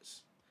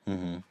has.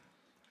 And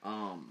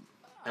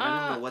I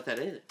don't know what that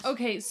is.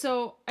 Okay,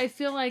 so I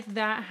feel like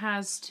that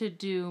has to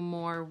do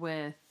more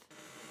with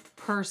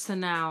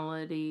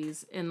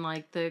personalities and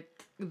like the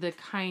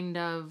kind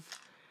of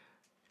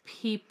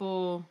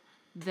people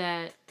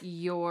that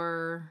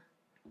you're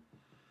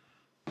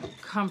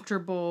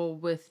comfortable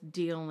with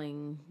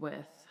dealing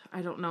with.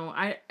 I don't know.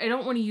 I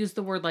don't want to use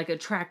the word like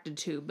attracted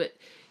to, but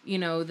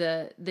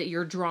that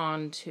you're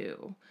drawn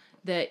to,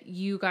 that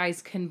you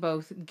guys can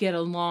both get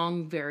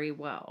along very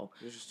well.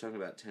 We're just talking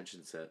about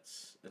attention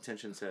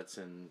sets,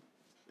 and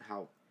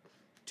how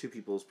two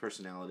people's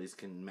personalities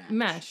can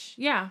Mesh.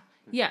 Yeah.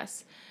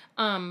 Yes.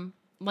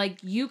 Like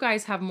you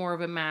guys have more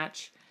of a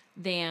match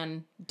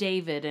than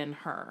David and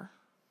her.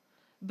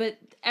 But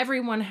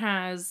everyone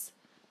has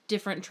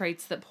different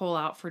traits that pull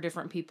out for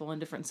different people in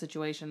different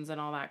situations and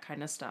all that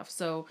kind of stuff.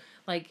 So,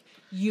 like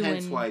you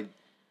Hence and why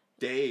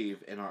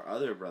Dave and our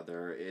other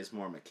brother is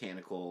more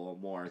mechanical,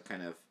 more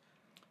kind of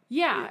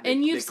yeah, they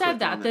and you've click said on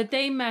that that.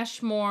 they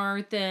mesh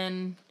more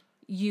than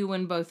you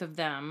and both of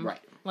them. Right.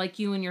 Like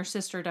you and your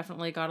sister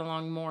definitely got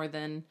along more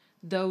than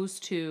those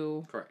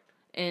two. Correct.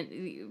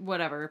 And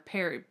whatever,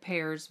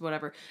 pairs,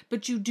 whatever.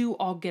 But you do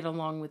all get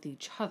along with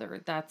each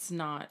other. That's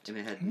not... And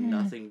it had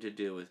nothing to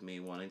do with me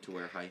wanting to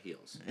wear high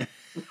heels.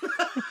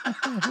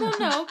 Well,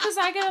 no, because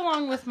I get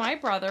along with my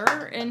brother,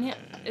 and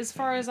as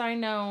far as I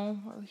know,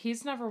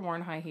 he's never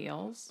worn high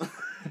heels.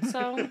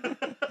 So...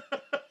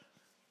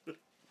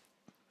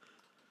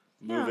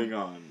 Moving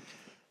on.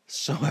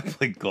 So I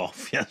played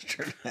golf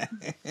yesterday.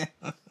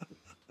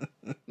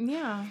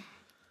 Yeah.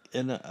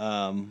 And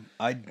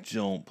I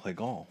don't play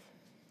golf.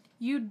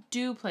 You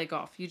do play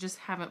golf. You just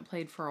haven't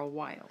played for a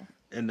while.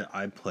 And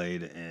I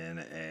played in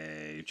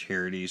a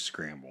charity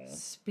scramble.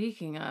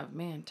 Speaking of,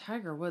 man,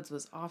 Tiger Woods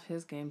was off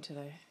his game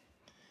today.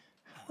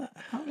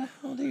 How the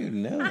hell do you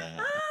know that?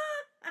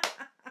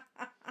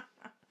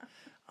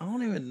 I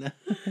don't even know.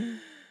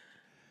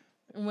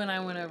 When I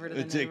went over to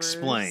the To neighbors.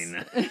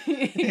 explain.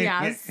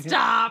 Yeah,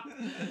 stop.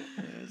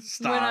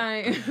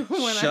 Stop.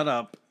 Shut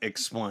up.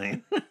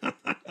 Explain.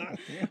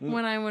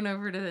 When I went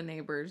over to the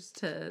neighbors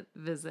to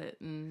visit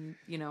and,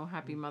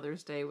 Happy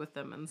Mother's Day with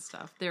them and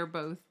stuff, they're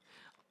both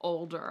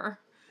older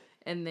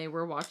and they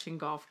were watching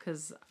golf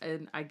because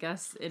I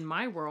guess in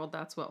my world,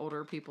 that's what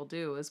older people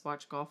do is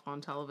watch golf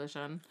on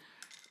television.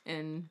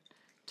 And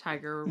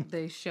Tiger,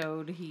 they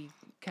showed he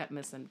kept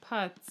missing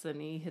putts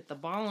and he hit the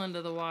ball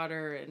into the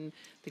water and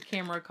the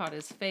camera caught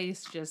his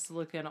face just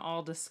looking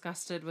all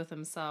disgusted with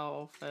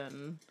himself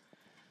and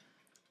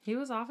he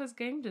was off his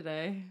game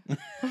today.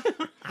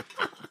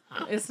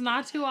 It's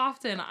not too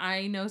often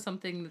I know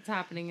something that's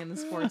happening in the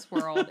sports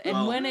world.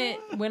 And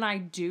when I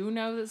do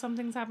know that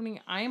something's happening,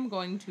 I am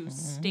going to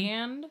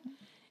stand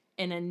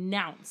and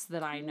announce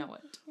that I know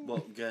it.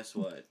 Well, guess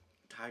what?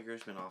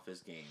 Tiger's been off his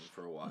game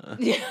for a while.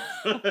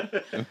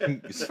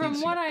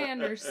 From what I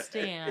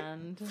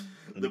understand,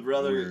 the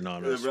brother We're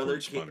not a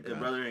sports the podcast.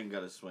 brother ain't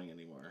got a swing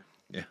anymore.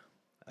 Yeah.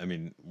 I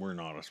mean, we're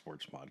not a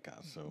sports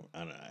podcast, so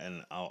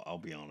and I'll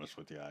be honest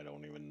with you, I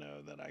don't even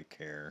know that I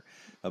care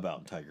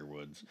about Tiger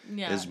Woods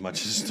as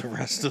much as the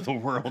rest of the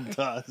world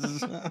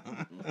does.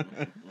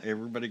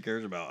 Everybody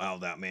cares about how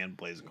that man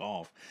plays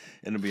golf,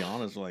 and to be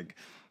honest, like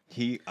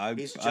he's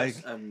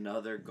just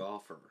another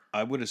golfer.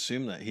 I would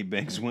assume that he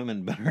bangs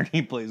women better than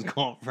he plays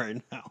golf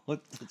right now.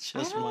 It's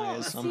just my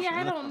assumption. See,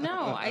 I don't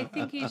know. I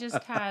think he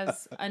just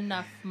has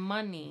enough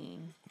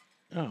money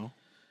Oh.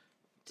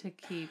 to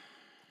keep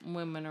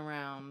women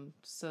around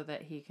so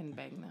that he can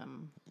bang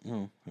them.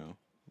 Oh, yeah.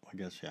 I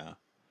guess, yeah.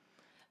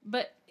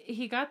 But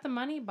he got the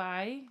money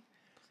by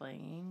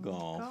playing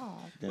golf.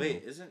 Yeah.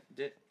 Wait, isn't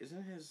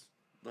his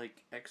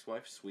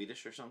ex-wife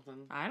Swedish or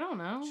something? I don't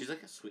know. She's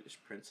like a Swedish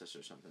princess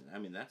or something. I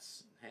mean,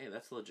 that's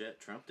legit.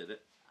 Trump did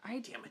it.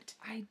 Damn it.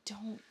 I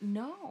don't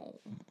know.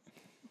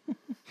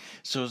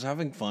 So I was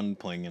having fun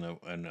playing in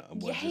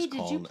what is did you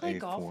called play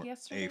golf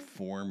yesterday? a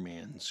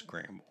 4-man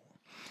scramble.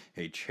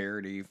 A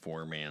charity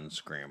 4-man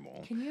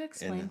scramble. Can you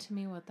explain to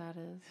me what that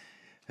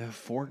is?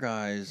 4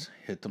 guys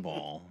hit the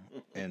ball,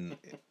 and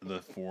the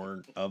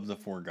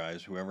four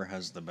guys, whoever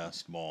has the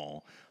best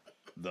ball,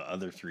 the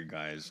other 3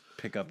 guys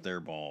pick up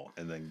their ball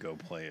and then go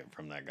play it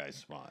from that guy's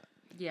spot.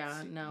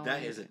 Yeah, no.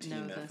 That is a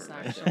team know effort this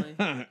right actually.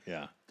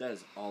 Yeah. That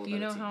is all about Do you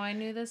know a team. how I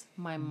knew this?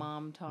 My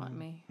mom taught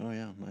me. Oh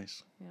yeah,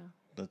 nice. Yeah.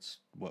 That's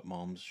what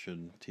moms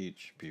should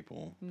teach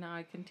people. Now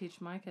I can teach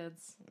my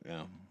kids.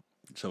 Yeah.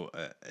 So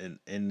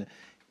in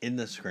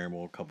the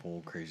scramble, a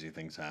couple crazy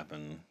things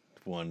happened.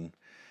 One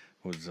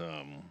was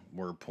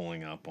we're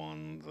pulling up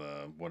on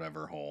the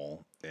whatever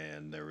hole,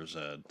 and there was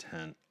a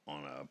tent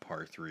on a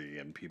par 3,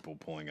 and people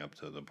pulling up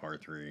to the par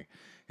 3,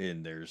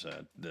 and there's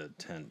the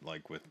tent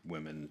with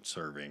women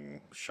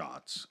serving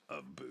shots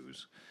of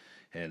booze,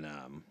 and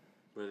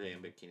Were they in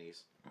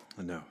bikinis?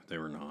 no, they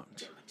were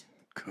not.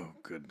 Oh,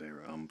 good. They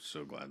were. I'm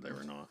so glad they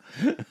were not.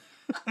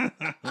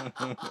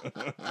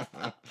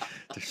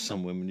 There's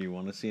some women you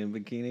want to see in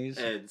bikinis.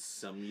 And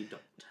some you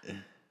don't.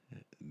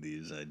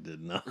 These I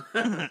did not.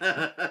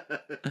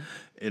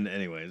 And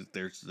anyways,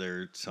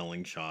 they're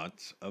selling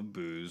shots of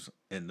booze,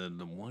 and then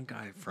the one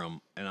guy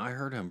and I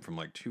heard him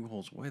from 2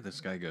 holes away. This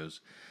guy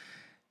goes,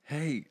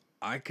 "Hey,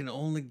 I can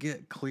only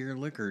get clear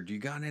liquor. Do you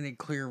got any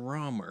clear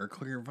rum or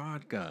clear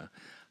vodka?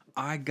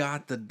 I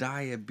got the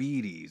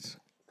diabetes."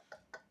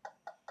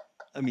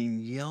 I mean,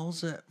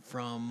 yells it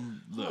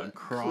from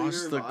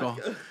across the golf.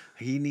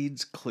 He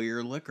needs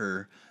clear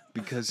liquor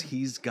because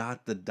he's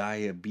got the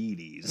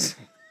diabetes.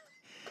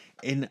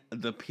 And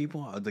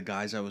the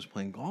guys I was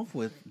playing golf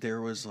with,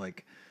 there was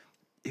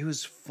it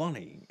was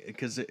funny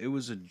because it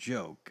was a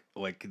joke.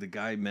 The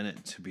guy meant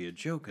it to be a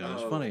joke and it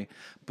was funny,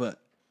 but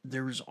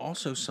there was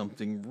also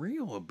something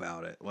real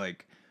about it.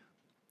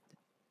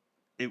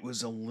 It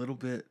was a little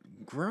bit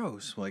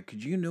gross.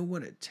 Could you know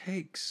what it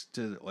takes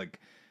to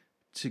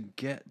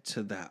get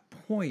to that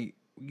point?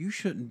 You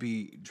shouldn't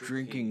be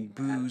drinking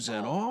booze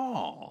at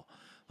all.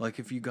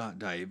 If you got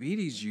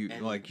diabetes, you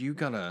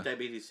gotta...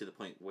 Diabetes to the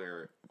point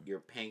where your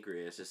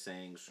pancreas is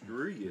saying,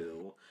 screw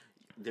you,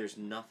 there's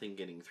nothing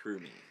getting through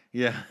me.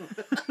 Yeah.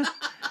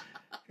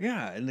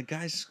 Yeah, and the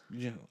guy's,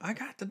 I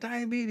got the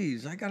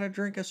diabetes. I got to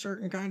drink a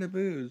certain kind of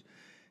booze.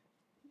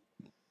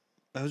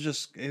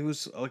 It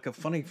was like a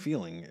funny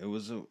feeling. It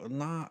was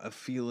not a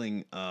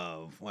feeling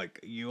of like,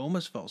 you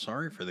almost felt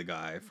sorry for the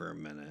guy for a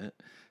minute,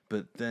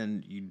 but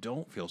then you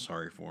don't feel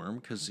sorry for him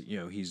because,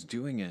 he's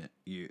doing it.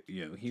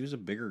 He was a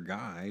bigger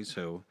guy.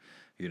 So,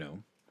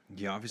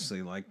 he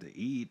obviously liked to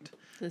eat.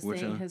 This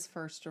which, ain't his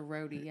first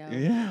rodeo.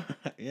 Yeah,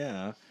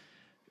 yeah.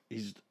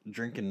 He's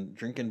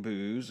drinking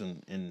booze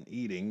and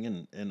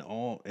eating and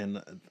all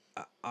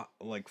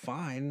like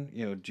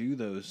fine, do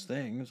those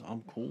things.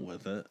 I'm cool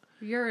with it.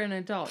 You're an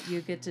adult.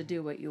 You get to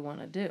do what you want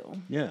to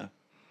do. Yeah.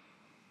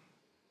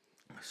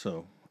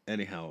 So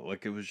anyhow,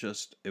 like it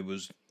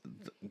was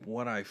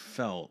what I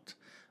felt.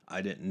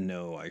 I didn't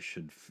know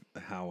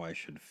how I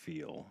should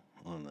feel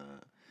on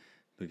that,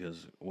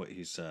 because what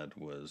he said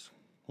was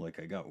like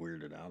I got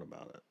weirded out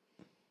about it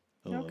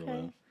a little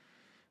bit.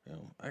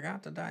 I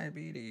got the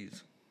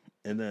diabetes.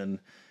 And then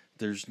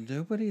there's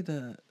nobody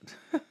that.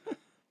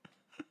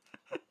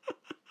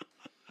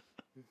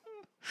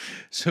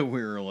 So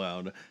we were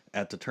allowed,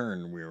 at the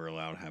turn,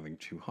 having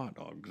 2 hot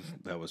dogs.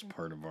 That was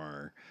part of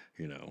our,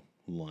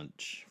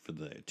 lunch for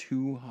the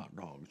 2 hot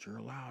dogs. You're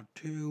allowed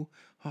 2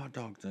 hot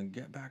dogs and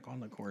get back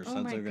on the course.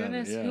 Oh my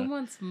goodness, who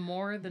wants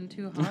more than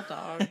 2 hot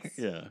dogs?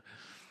 Yeah.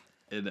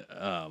 It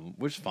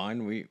which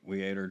fine. We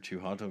ate our 2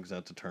 hot dogs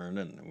at the turn,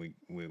 and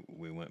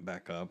we went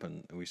back up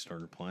and we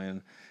started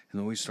playing. And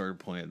then we started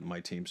playing.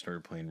 My team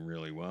started playing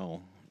really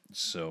well,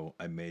 so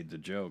I made the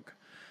joke.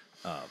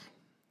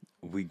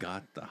 We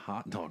got the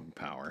hot dog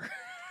power.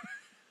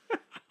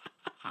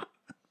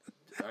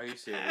 Are you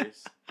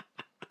serious?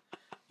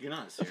 You're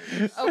not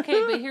serious.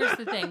 Okay, but here's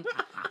the thing.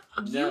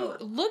 No. You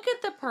look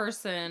at the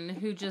person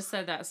who just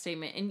said that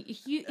statement, and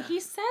he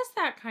says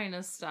that kind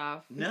of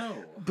stuff.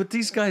 No. But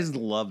these guys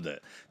loved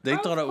it. They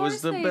thought it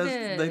was the they best.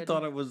 did. They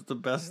thought it was the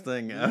best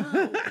thing No.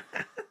 ever.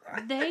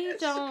 They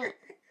don't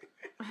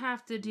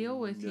have to deal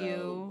with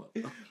you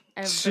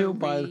every So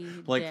by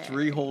like day.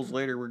 3 holes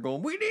later, we're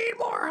going, we need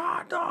more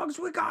hot dogs.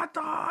 We got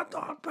the hot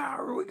dog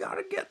power. We got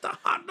to get the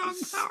hot dog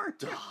power.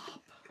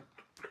 Stop.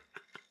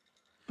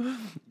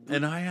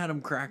 And I had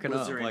them cracking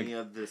Was up. there Like, any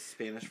of the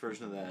Spanish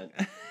version of that?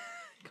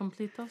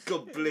 Completos?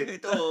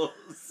 Completos.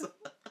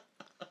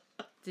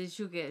 Did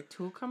you get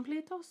 2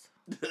 completos?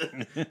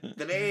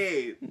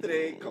 Tres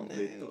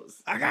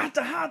completos. I got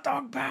the hot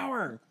dog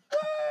power.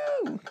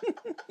 Woo!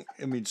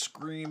 I mean,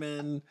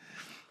 screaming.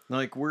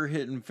 Like, we're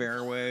hitting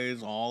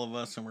fairways, all of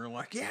us, and we're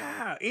like,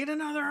 yeah, eat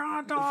another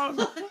hot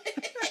dog.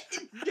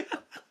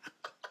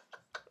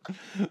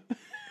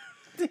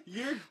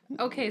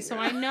 Okay, so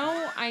I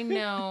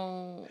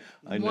know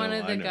one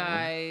of the I know.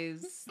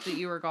 guys that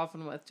you were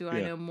golfing with. Do I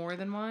Yeah. know more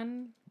than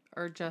one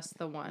or just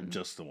the one?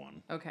 Just the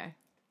one. Okay.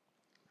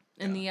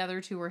 And the other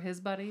 2 were his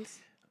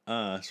buddies?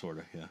 Sort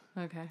of, yeah.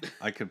 Okay.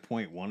 I could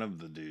point one of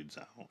the dudes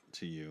out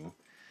to you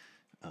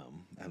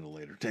at a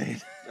later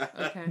date.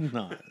 Okay.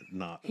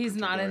 not. He's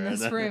not in this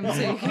particular. room,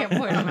 so you can't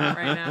point him out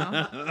right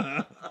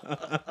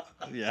now.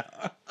 Yeah.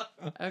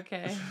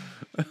 Okay.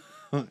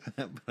 But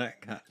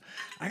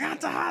I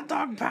got the hot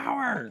dog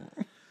power.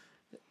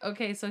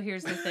 Okay, so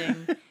here's the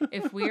thing.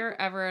 If we are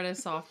ever at a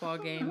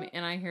softball game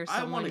and I hear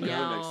I want someone to go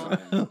yell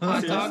next time.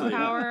 hot dog Seriously.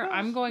 power,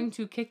 I'm going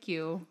to kick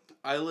you.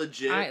 I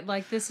legit.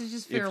 This is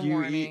just fair If you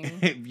warning.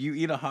 if you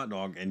eat a hot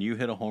dog and you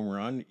hit a home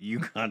run, you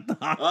got the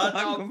hot Hot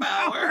dog dog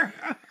power.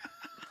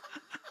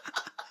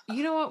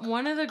 You know what?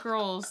 One of the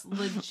girls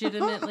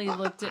legitimately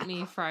looked at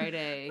me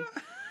Friday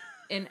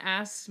and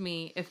asked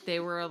me if they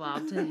were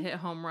allowed to hit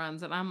home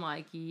runs. And I'm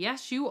like,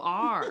 yes, you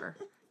are.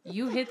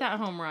 You hit that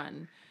home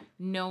run,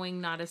 knowing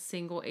not a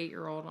single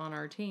 8-year-old on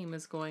our team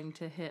is going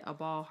to hit a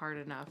ball hard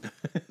enough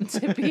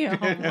to be a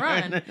home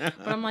run.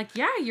 But I'm like,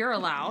 yeah, you're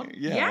allowed.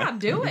 Yeah,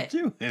 do it.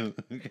 Do it.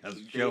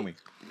 Show me.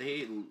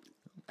 They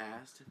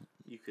asked if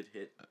you could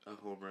hit a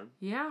home run.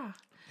 Yeah.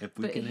 If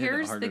we But can hit it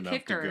here's hard the enough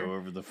kicker. to go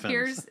over the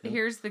fence.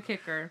 Here's the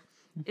kicker.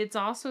 It's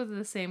also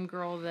the same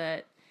girl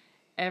that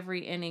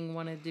every inning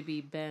wanted to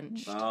be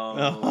benched.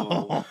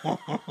 Oh.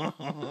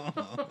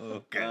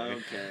 Okay.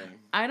 Okay.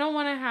 I don't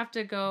want to have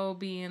to go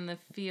be in the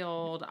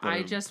field.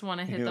 I just want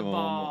to hit the hit a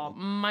ball. ball.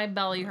 My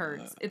belly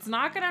hurts. It's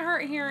not going to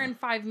hurt here in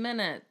 5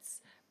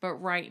 minutes, but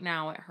right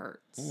now it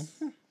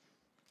hurts.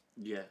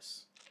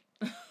 Yes.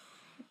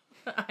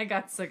 I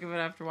got sick of it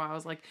after a while. I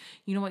was like,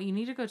 you know what? You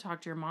need to go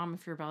talk to your mom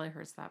if your belly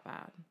hurts that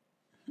bad.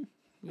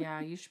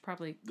 Yeah, you should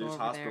probably go There's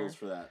over hospitals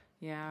there. for that.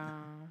 Yeah.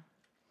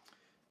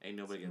 Ain't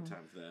nobody got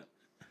time for that.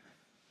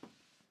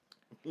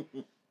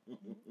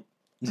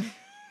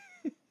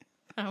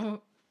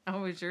 How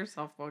was your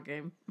softball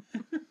game?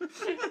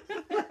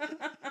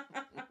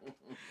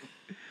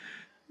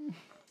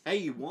 Hey,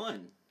 you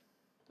won.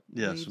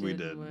 Yes, we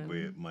did did.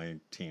 win. My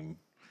team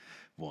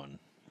won,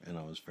 and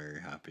I was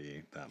very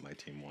happy that my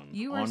team won.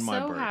 You were on my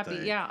so birthday. happy.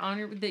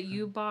 Yeah, that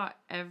you bought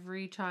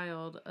every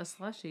child a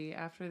slushie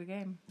after the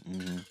game.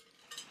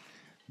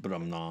 But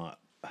I'm not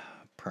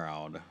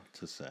proud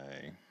to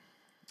say.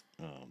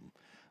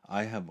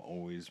 I have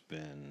always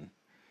been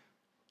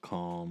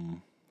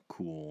calm,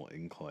 cool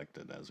and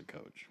collected as a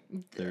coach.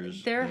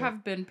 There's There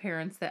have been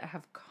parents that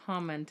have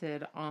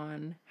commented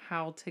on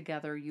how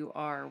together you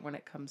are when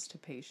it comes to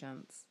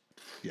patience.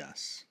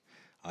 Yes.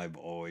 I've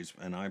always,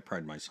 and I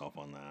pride myself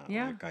on that.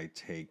 Yeah. Like, I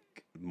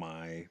take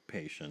my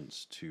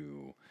patience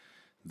to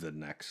the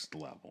next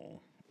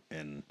level,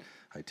 and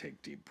I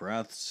take deep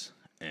breaths,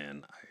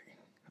 and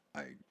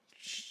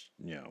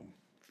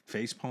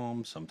face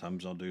palms.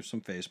 Sometimes I'll do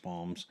some face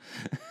palms,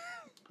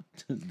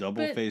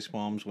 double But- face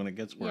palms when it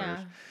gets worse.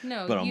 Yeah,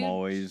 no, But I'm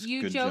always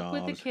you good joke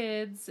with the jobs.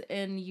 kids,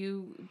 and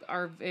you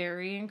are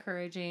very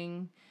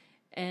encouraging.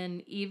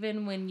 And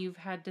even when you've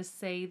had to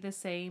say the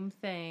same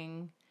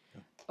thing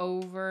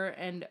over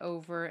and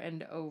over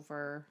and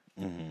over,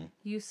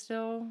 you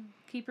still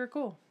keep your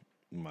cool.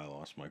 I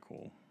lost my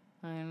cool.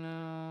 I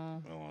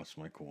know. I lost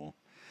my cool,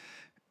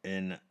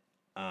 and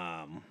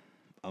I'm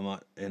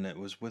not, and it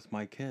was with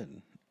my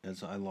kid.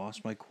 As I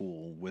lost my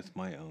cool with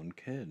my own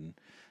kid,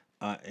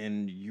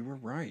 and you were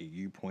right.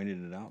 You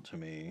pointed it out to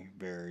me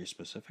very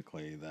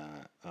specifically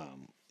that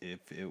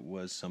if it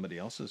was somebody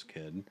else's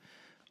kid,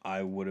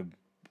 I would have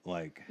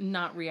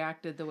Not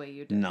reacted the way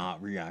you did.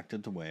 not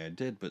reacted the way I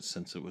did. But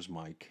since it was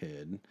my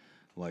kid,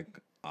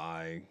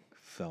 I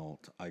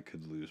felt I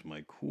could lose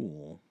my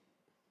cool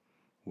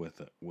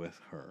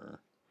with her,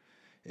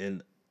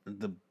 and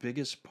the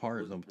biggest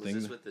part, Was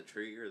this with the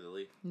tree or the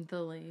leaf?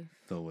 The leaf.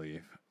 the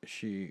leaf,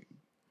 she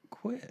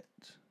quit.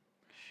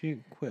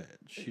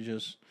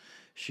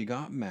 She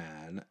got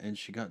mad and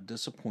she got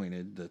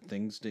disappointed that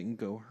things didn't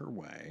go her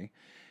way,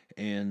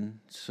 and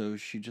so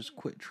she just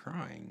quit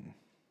trying.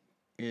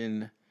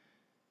 And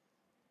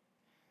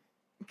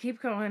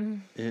Keep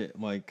going. it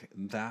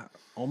that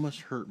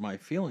almost hurt my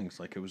feelings.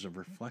 Like, it was a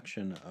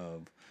reflection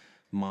of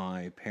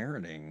my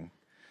parenting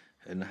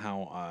and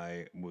how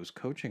I was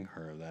coaching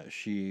her, that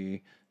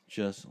she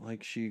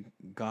she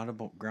got a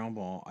ground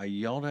ball. I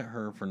yelled at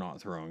her for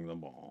not throwing the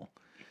ball.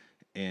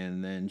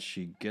 And then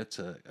she gets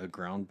a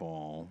ground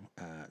ball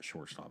at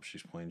shortstop.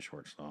 She's playing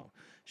shortstop.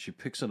 She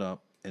picks it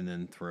up and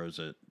then throws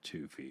it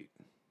 2 feet.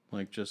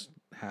 Just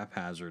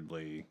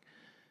haphazardly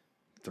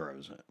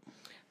throws it.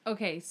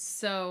 Okay,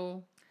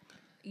 so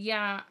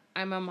yeah,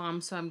 I'm a mom,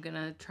 so I'm going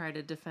to try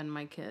to defend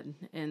my kid,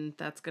 and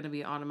that's going to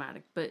be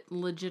automatic. But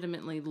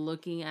legitimately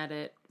looking at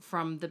it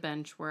from the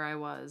bench where I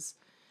was,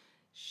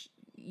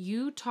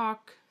 you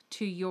talk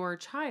to your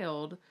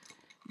child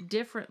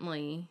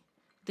differently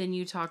than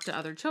you talk to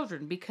other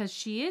children because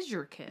she is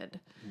your kid.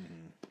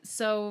 Mm-hmm.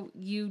 So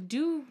you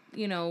do,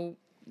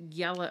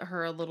 yell at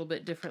her a little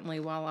bit differently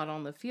while out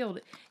on the field.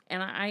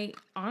 And I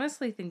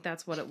honestly think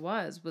that's what it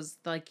was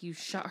you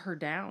shut her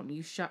down.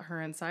 You shut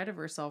her inside of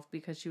herself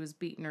because she was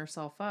beating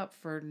herself up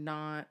for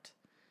not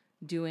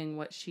doing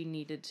what she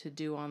needed to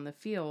do on the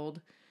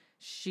field.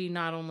 She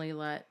not only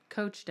let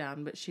coach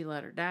down, but she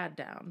let her dad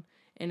down.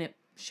 And it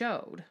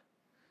showed.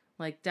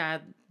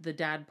 The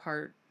dad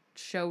part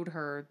showed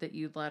her that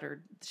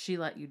she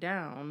let you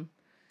down.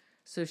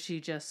 So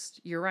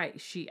you're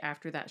right.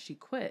 After that, she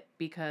quit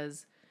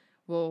because,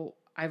 well,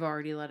 I've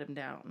already let him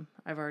down.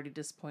 I've already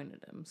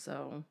disappointed him.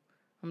 So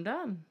I'm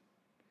done.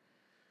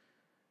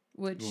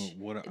 Which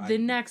the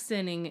next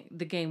inning,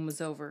 the game was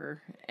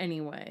over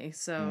anyway.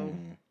 So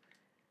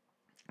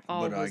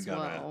all was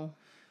well.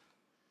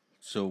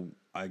 So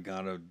I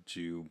gotta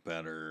do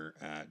better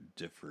at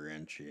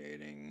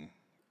differentiating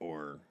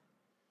or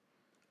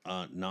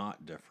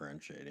not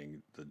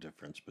differentiating the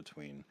difference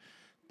between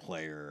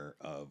player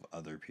of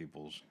other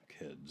people's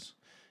kids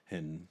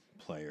and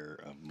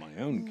player of my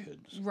own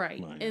kids.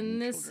 Right.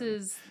 And this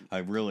children. I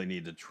really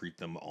need to treat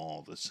them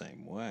all the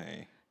same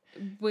way.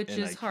 Which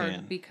is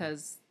hard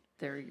because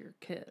they're your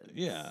kids.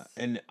 Yeah.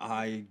 And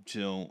I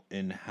don't,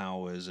 and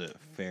how is it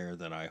fair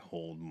that I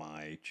hold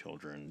my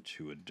children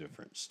to a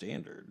different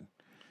standard?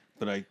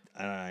 But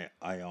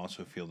I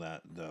also feel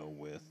that, though,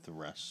 with the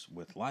rest,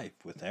 with life,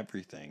 with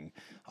everything,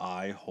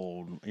 I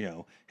hold,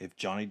 if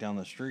Johnny down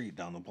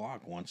the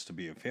block wants to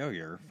be a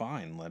failure,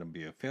 fine, let him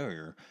be a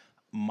failure.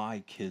 My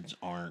kids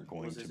aren't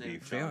going to be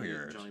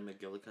failures. Johnny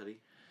McGillicuddy?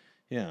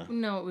 Yeah.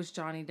 No, it was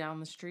Johnny down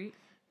the street.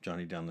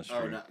 Johnny down the street.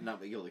 Oh, not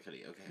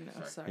McGillicuddy. Okay,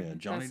 no, sorry. Yeah,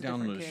 Johnny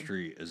down the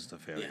street is the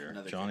failure.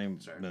 Yeah, Johnny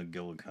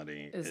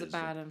McGillicuddy is a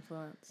bad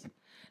influence.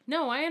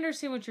 No, I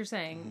understand what you're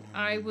saying.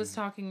 I was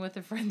talking with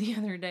a friend the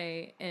other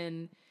day,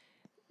 and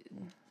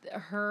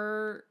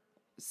her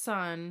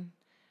son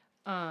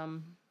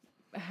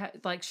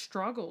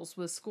struggles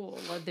with school.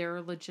 There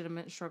are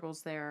legitimate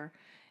struggles there,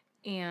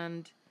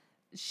 and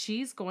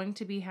she's going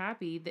to be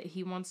happy that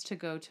he wants to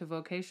go to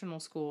vocational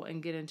school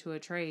and get into a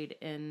trade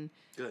and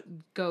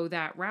go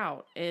that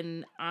route.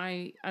 And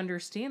I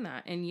understand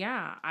that. And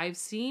yeah, I've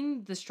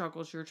seen the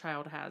struggles your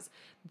child has.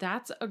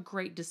 That's a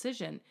great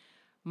decision.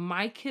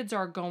 My kids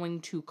are going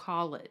to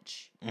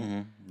college.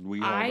 Mm-hmm. We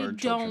hold our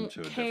children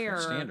to a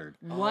different standard.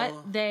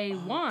 What they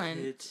want.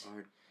 Kids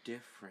are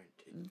different.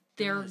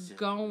 they're Doesn't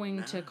going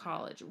to matter.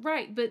 college.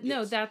 Right, but no,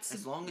 Yes, that's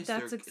as long as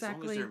that's they're,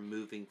 exactly. as long as they're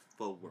moving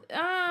forward.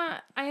 I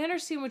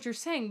understand what you're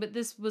saying, but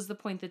this was the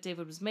point that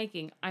David was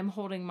making. I'm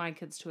holding my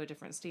kids to a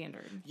different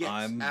standard. Yes,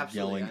 I'm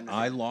absolutely. yelling.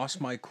 I lost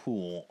my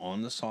cool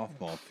on the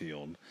softball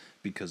field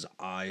because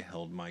I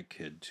held my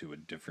kid to a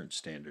different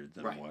standard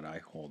than Right. what I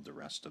hold the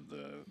rest of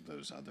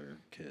those other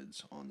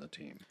kids on the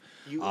team.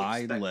 You I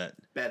expect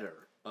let better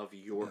of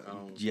your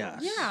own.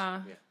 yes.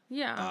 Yeah, Yeah.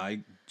 yeah.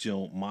 I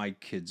don't. My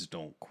kids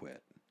don't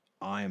quit.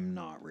 I am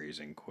not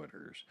raising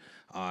quitters.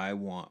 I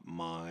want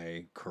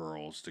my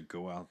curls to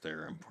go out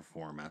there and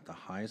perform at the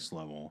highest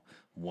level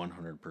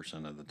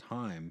 100% of the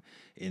time.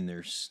 And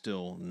they're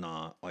still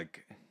not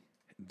like,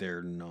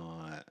 they're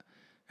not,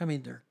 I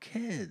mean, they're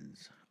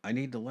kids. I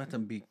need to let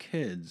them be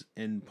kids.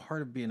 And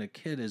part of being a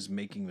kid is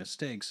making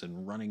mistakes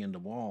and running into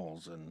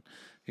walls and,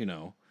 you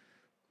know.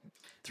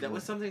 That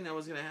was something that I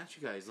was going to ask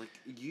you guys. Like,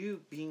 you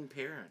being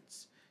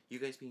parents, you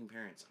guys being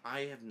parents,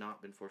 I have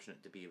not been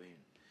fortunate to be a parent.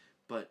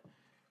 But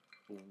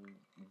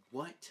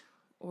what?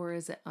 Or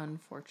is it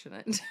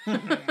unfortunate?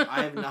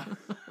 I have not.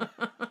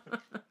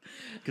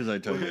 Because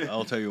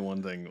I'll tell you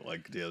one thing.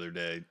 Like the other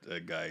day, a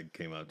guy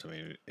came up to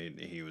me and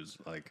he was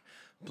like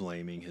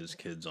blaming his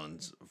kids on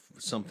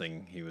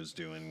something. He was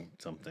doing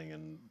something,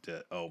 and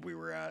we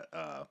were at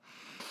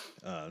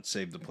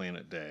Save the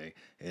Planet Day,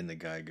 and the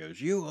guy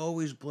goes, "You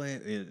always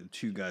blame." And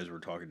two guys were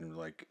talking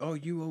like, "Oh,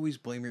 you always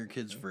blame your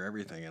kids for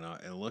everything." And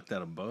I looked at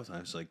them both, and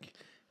I was like,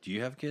 "Do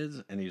you have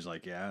kids?" And he's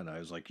like, "Yeah." And I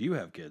was like, "You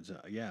have kids?"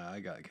 "Yeah, I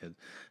got kids."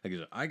 I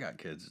goes, "I got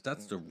kids.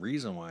 That's the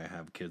reason why I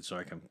have kids, so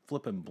I can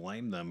flip and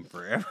blame them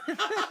for everything."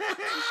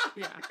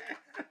 Yeah.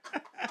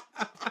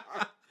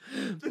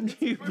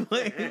 You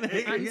blame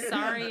I'm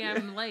sorry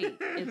I'm late.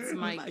 It's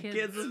my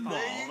kids'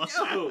 fault.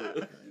 Oh.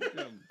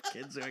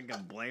 Kids, I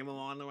can blame them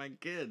on my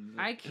kids.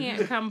 I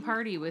can't come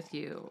party with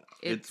you.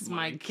 It's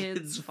my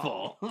kids'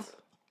 fault.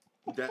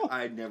 That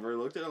I never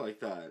looked at it like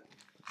that.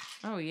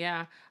 Oh,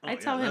 yeah. I yeah,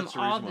 tell him that's the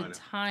all reason the why.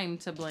 time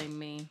to blame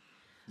me.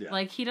 Yeah.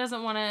 Like, he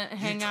doesn't want to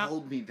hang You out.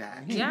 told me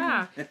that.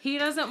 Yeah. He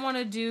doesn't want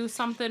to do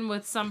something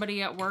with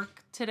somebody at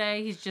work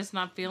today. He's just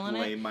not feeling it.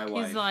 Blame my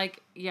wife. He's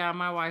like, yeah,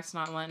 my wife's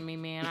not letting me,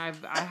 man.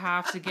 I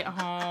have to get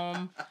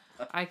home.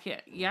 I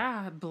can't.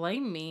 Yeah,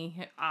 blame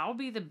me. I'll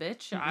be the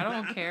bitch. I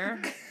don't care.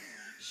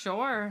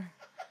 Sure.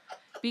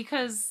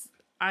 Because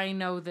I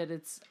know that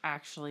it's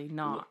actually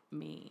not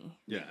me.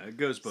 Yeah, it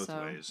goes both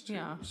So, ways too.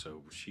 yeah.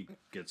 So she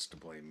gets to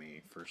blame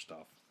me for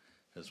stuff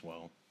as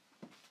well,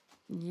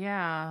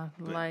 Yeah,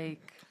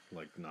 like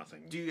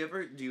nothing. Do you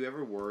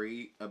ever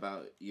worry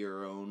about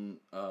your own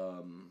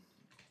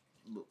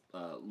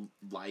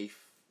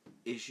life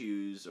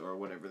issues or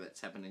whatever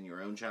that's happened in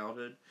your own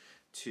childhood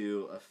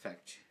to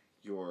affect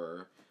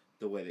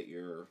the way that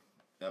you're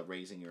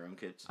raising your own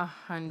kids?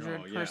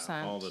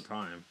 100%. all the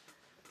time.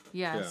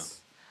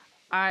 Yes.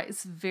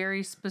 It's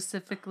very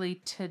specifically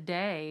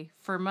today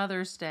for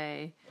Mother's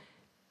Day.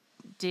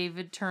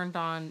 David turned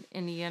on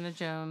Indiana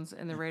Jones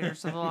and the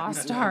Raiders of the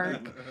Lost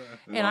Ark,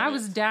 and I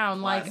was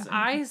down. Like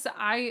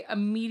I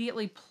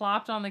immediately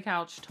plopped on the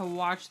couch to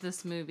watch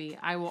this movie.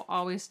 I will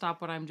always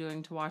stop what I'm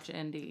doing to watch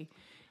Indy,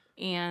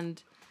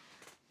 and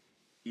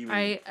Even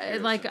I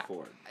Harrison like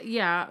Ford.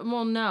 yeah.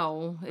 Well,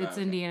 no, it's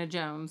Okay. Indiana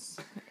Jones.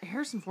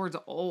 Harrison Ford's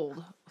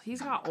old.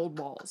 He's got old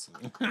balls.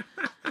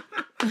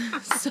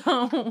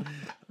 So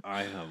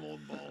I have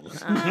old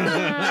balls.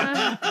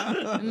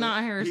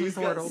 not Harrison He's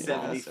Ford got old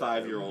balls.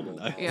 75-year-old old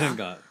balls. Yeah. I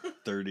got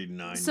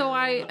 39. So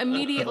I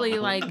immediately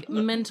like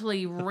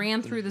mentally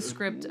ran through the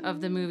script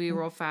of the movie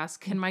real fast.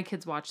 Can my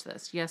kids watch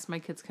this? Yes, my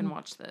kids can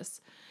watch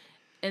this.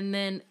 And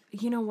then,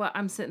 you know what?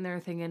 I'm sitting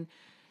there thinking,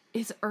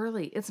 it's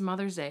early. It's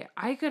Mother's Day.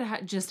 I could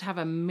just have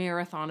a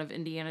marathon of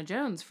Indiana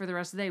Jones for the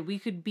rest of the day. We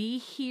could be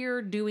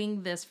here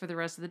doing this for the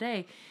rest of the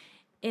day.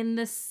 In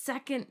the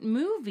second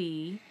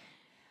movie,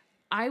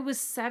 I was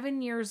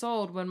 7 years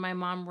old when my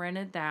mom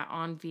rented that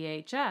on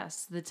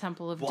VHS, The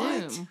Temple of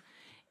What? Doom.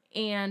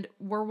 And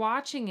we're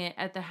watching it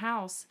at the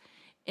house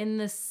in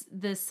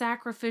the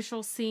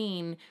sacrificial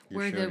scene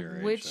where showing the your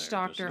age witch there,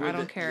 doctor, just- I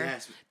don't care,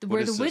 Yes.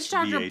 where the is witch this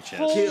doctor VHS?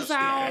 pulls Yes.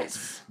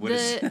 out What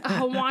is- the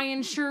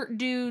Hawaiian shirt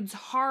dude's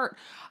heart.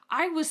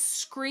 I was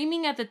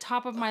screaming at the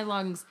top of my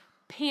lungs,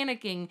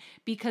 panicking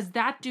because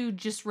that dude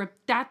just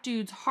ripped that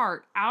dude's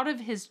heart out of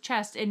his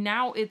chest, and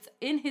now it's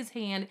in his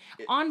hand,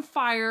 on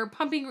fire,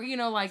 pumping. You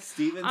know, like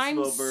Steven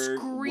I'm Spielberg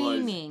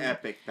screaming. was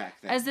epic back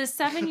then. As a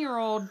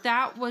 7-year-old,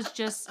 that was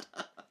just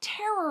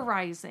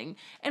terrorizing.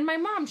 And my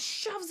mom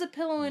shoves a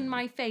pillow in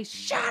my face.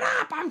 Shut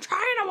up! I'm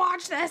trying to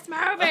watch this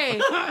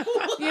movie.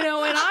 You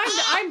know, and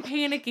I'm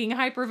panicking,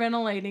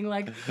 hyperventilating,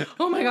 like,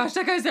 oh my gosh,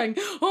 that guy's saying,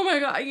 oh my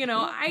god. You know,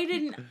 I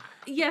didn't.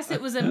 Yes,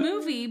 it was a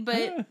movie,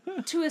 but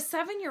to a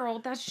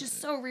 7-year-old, that's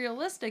just so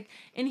realistic.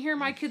 And here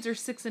my kids are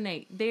 6 and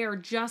 8. They are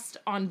just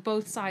on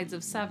both sides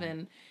of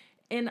 7.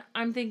 And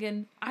I'm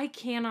thinking, I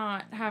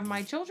cannot have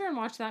my children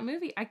watch that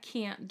movie. I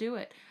can't do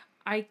it.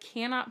 I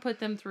cannot put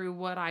them through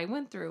what I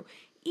went through.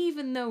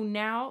 Even though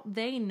now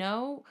they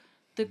know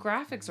the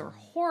graphics are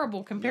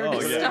horrible compared Oh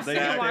to yeah, stuff they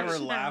we watch were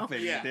now.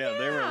 laughing. Yeah. Yeah,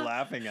 they were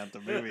laughing at the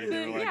movie.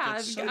 They were like, Yeah,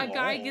 "It's so a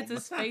guy old." gets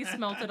his face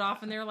melted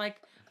off, and they're like,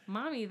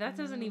 "Mommy, that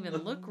doesn't even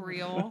look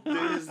real."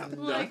 There's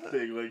Like-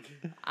 nothing like.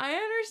 I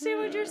understand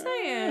what you're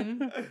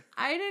saying.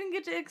 I didn't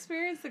get to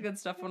experience the good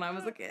stuff when I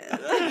was a kid.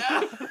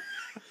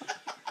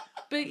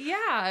 But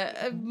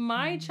yeah,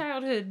 my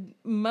childhood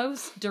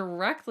most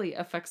directly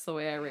affects the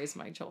way I raise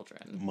my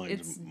children.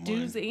 Mine's- It's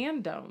do's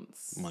and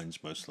don'ts.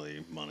 Mine's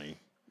mostly money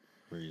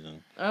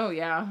reason. Oh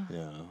yeah.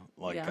 Yeah,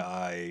 like Yeah.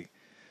 I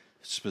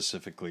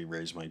specifically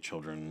raise my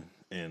children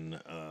in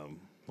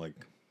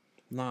like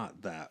not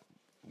that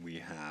we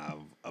have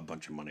a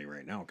bunch of money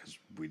right now because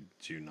we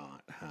do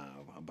not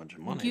have a bunch of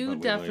money. You but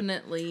we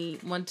definitely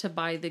want to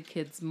buy the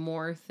kids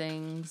more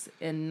things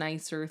and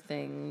nicer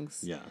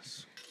things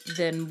yes.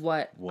 than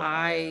what Well,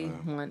 I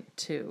want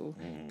to,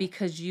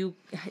 because you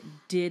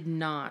did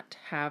not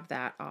have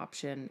that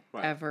option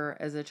Right. ever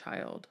as a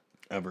child.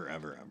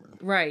 Ever.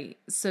 Right.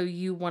 So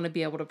you want to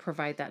be able to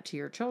provide that to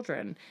your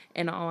children.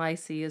 And all I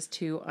see is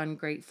two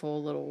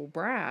ungrateful little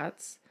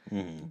brats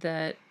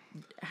that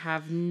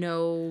have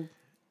no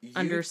You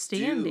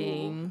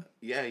understanding.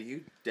 Yeah,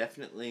 you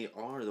definitely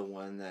are the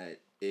one that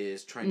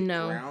is trying to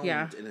No, ground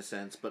yeah. in a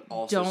sense, but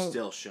also Don't-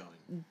 still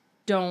showing.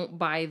 Don't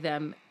buy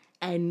them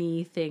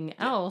anything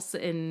else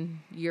in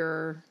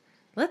your,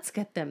 let's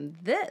get them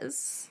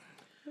this.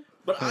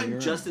 But I'm you're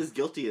just as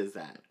guilty as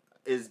that.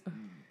 Is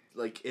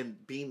like in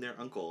being their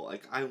uncle.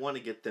 Like I want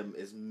to get them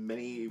as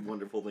many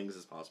wonderful things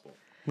as possible.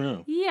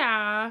 Yeah.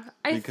 Yeah.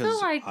 I Because feel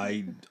like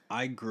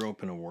I grew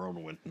up in a world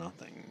with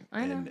nothing,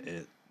 I know. and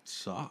it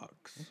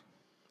sucks.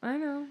 I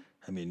know.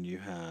 I mean, you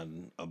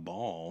had a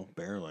ball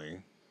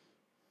barely.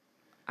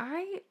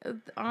 I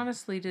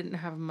honestly didn't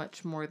have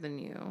much more than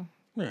you.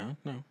 Yeah,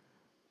 no.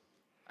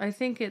 I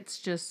think it's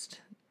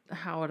just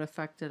how it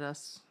affected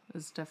us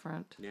is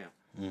different. Yeah.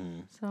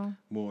 So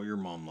Well, your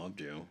mom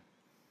loved you.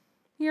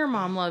 your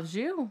mom loves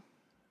you.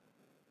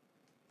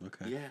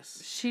 Okay.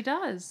 Yes. She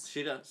does.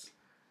 She does.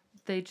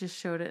 They just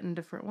showed it in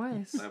different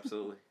ways.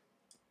 Absolutely.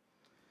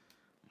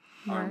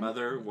 Our Right.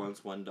 mother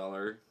wants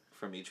 $1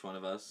 from each one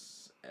of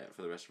us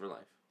for the rest of her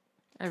life.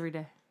 Every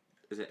day.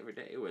 Is it every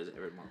day or is it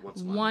every month?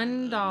 Once a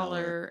month?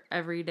 $1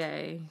 every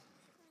day.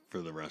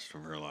 For the rest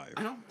of her life.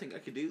 I don't think I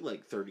could do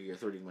like $30 or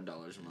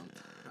 $31 a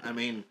month. I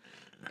mean,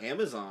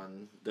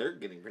 Amazon, they're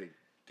getting pretty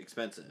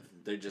expensive.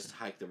 They just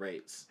hike the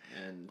rates,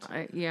 and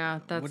Yeah,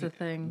 that's What the do-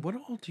 thing. What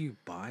all do you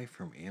buy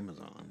from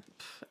Amazon?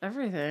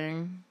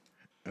 Everything.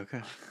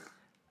 Okay.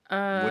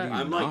 What do you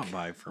I'm not like-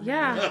 buy from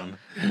Yeah. Amazon?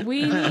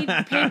 We need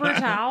paper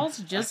towels.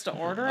 Just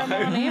order them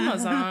on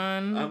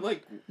Amazon. I'm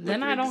like,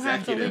 Then I don't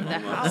have to leave the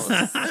executive almost.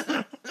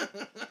 house.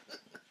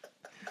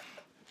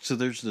 So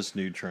there's this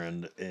new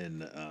trend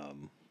in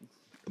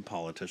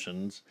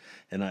politicians,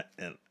 and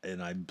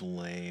I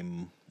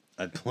blame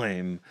how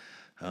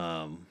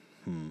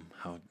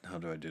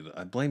do I do that?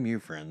 I blame you,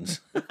 friends.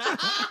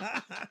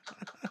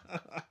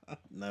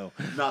 No,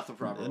 Not the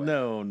proper way.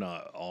 no,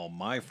 not all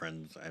my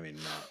friends. I mean,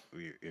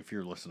 not if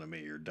you're listening to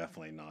me, you're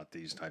definitely not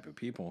these type of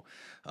people.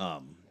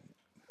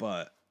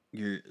 But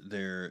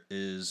there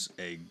is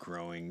a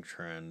growing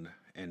trend,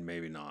 and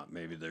maybe not.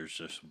 Maybe there's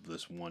just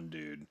this one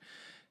dude.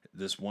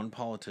 This one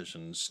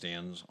politician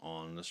stands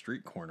on the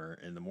street corner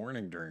in the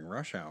morning during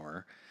rush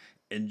hour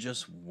and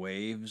just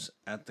waves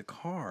at the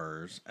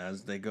cars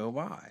as they go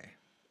by.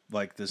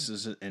 Like this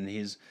is,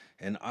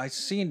 and I've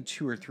seen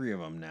 2 or 3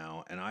 of them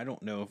now, and I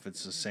don't know if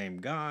it's the same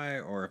guy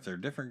or if they're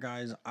different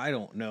guys. I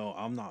don't know.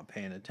 I'm not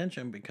paying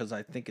attention because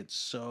I think it's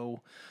so,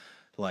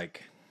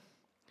 like,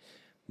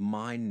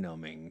 mind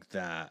numbing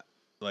that,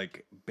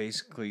 like,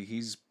 basically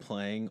he's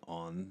playing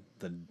on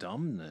the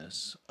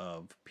dumbness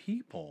of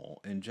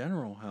people in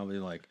general. How they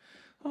like,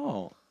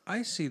 oh,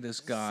 I see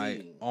this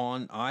guy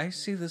on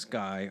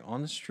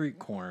the street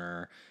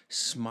corner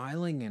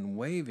smiling and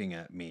waving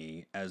at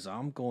me as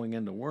I'm going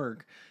into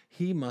work.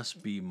 He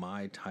must be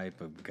my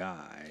type of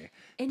guy.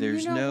 And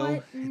there's you know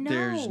what?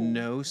 there's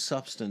No. no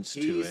substance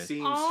to He it.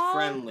 seems All-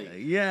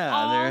 friendly. Yeah,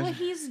 All there's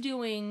he's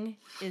doing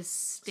is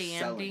standing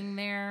Selling.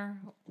 there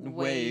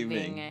waving.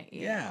 waving at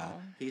you. Yeah.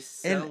 He's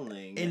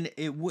selling and it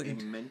a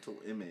wouldn't. mental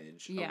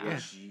image Yeah.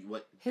 of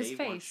what His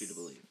they want you to face.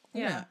 believe.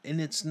 Yeah, and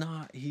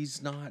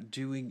he's not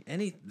doing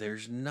any.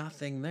 There's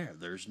nothing there.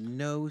 There's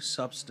no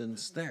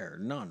substance there,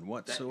 none That is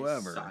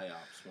whatsoever.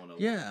 PsyOps 101.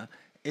 Yeah,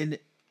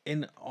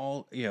 and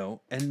all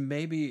and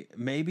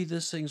maybe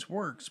this thing's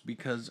works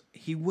because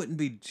he wouldn't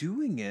be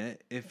doing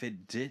it if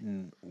it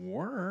didn't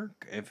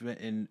work.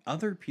 And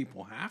other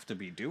people have to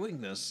be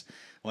doing this.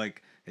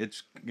 Like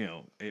it's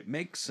it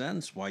makes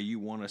sense why you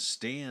want to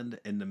stand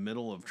in the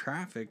middle of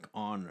traffic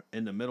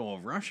in the middle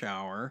of rush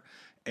hour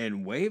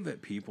and wave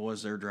at people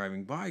as they're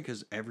driving by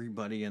because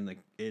everybody in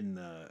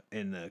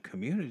the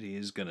community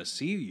is going to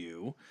see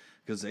you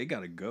because they got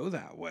to go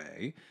that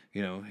way.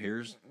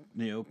 Here's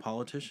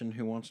politician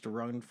who wants to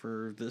run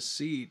for this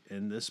seat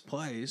in this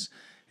place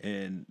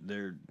and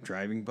they're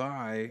driving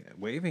by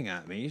waving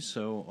at me,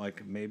 so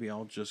like maybe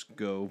I'll just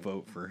go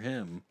vote for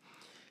him.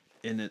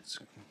 And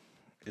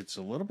it's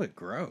a little bit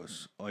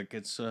gross. Like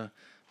it's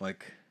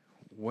like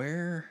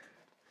where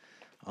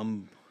I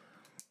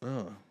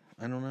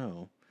don't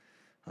know.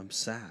 I'm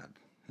sad.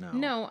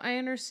 No, I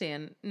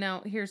understand.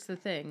 Now, here's the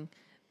thing.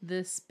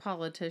 This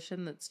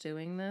politician that's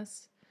doing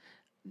this,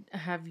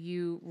 have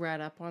you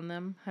read up on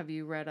them? Have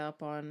you read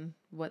up on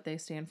what they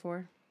stand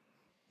for?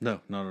 No,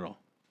 not at all.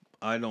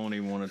 I don't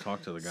even want to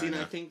talk to the guy. See, and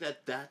now. I think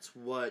that's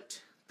what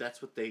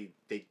they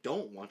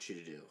don't want you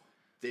to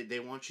do. They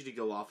want you to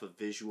go off of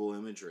visual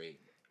imagery.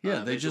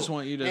 Yeah, they just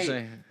want you to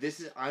say,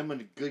 I'm a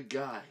good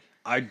guy.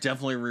 I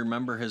definitely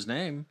remember his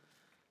name.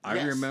 I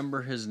Yes.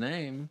 remember his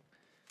name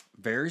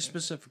very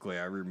specifically.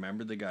 I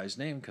remember the guy's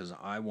name because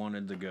I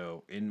wanted to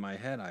go in my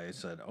head. I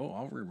said, "Oh,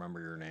 I'll remember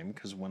your name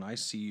because when I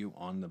see you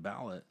on the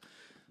ballot,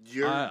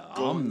 You're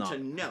going not- to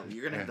know.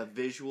 You're going to have the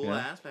visual Yeah.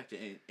 aspect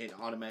and it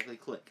automatically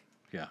click.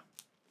 yeah,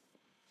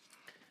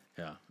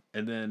 yeah."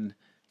 And then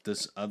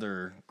this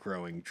other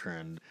growing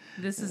trend,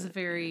 This is a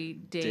very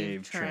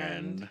Dave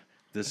trend.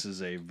 This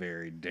is a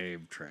very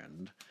Dave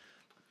trend.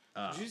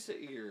 Did you say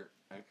you're...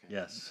 Okay.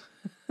 Yes.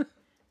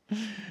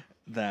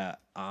 That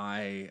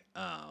I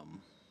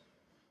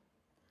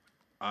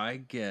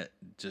get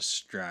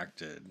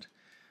distracted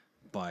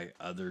by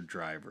other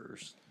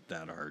drivers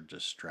that are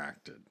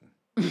distracted.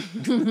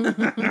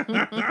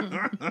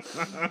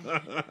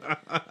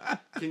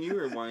 Can you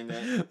rewind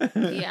that?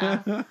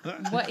 Yeah.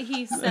 What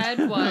he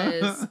said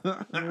was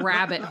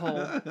rabbit hole.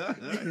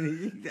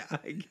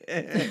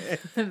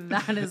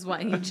 That is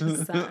what he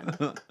just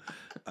said.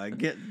 I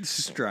get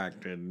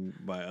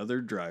distracted by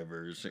other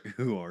drivers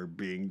who are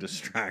being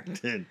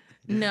distracted.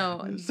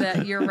 No,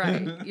 that you're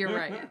right. You're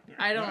right.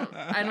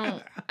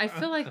 I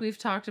feel like we've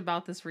talked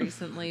about this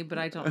recently, but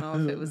I don't know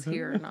if it was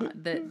here or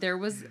not. That there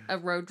was a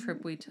road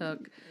trip we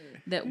took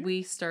that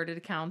we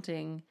started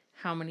counting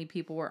how many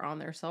people were on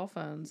their cell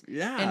phones.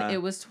 Yeah. And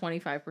it was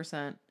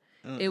 25%.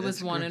 It was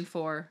that's 1 great. in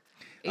 4.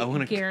 I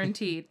wanna-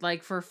 Guaranteed.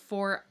 Like for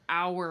 4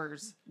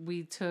 hours,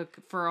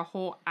 for a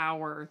whole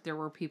hour, there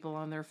were people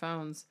on their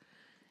phones.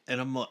 And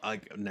I'm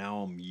like, now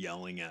I'm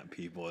yelling at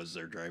people as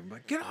they're driving,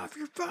 like, get off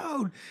your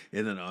phone.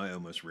 And then I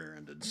almost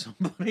rear-ended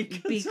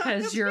somebody.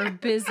 Because you're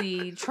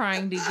busy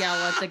trying to yell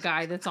at the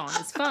guy that's on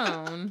his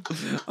phone.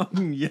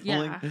 I'm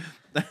yelling Yeah.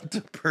 at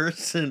the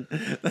person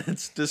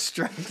that's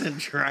distracted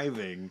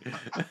driving.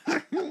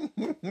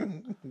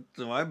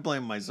 So I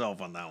blame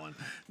myself on that one.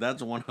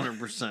 That's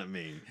 100%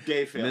 me.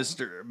 Dave failed.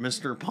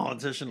 Mr.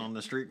 Politician on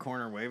the street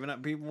corner waving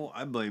at people,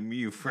 I blame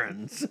you,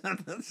 friends.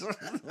 That's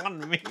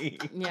on me.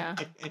 Yeah.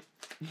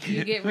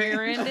 You get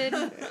rear-ended,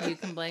 you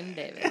can blame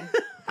David.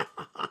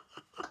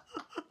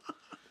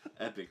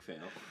 Epic fail.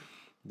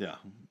 Yeah.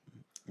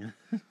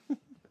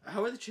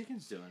 How are the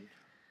chickens doing?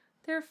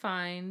 They're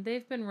fine.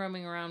 They've been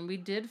roaming around. We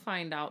did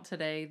find out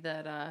today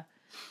that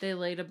they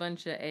laid a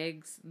bunch of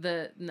eggs.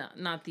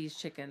 Not these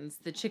chickens.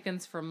 The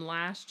chickens from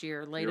last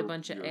year laid a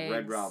bunch of Your eggs.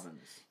 Red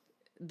Robins.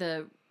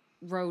 The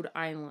Rhode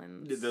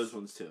Islands. Those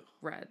ones too.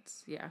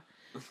 Reds, yeah.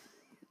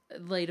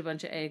 Laid a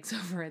bunch of eggs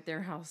over at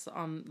their house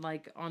on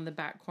the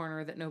back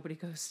corner that nobody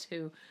goes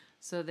to.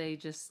 So they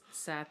just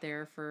sat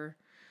there for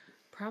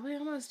probably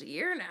almost a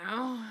year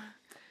now.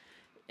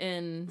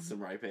 And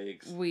Some ripe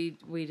eggs. we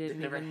They didn't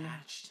never even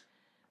hatched.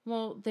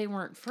 well, they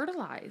weren't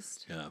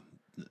fertilized. Yeah.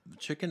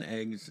 Chicken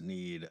eggs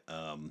need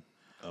a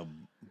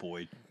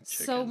boy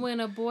chicken. So when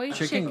a boy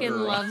Chicken chicken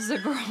girl. loves a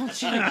girl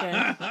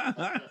chicken,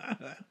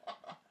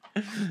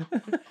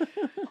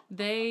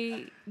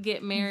 they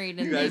get married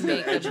and You they guys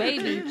make gotta a edge your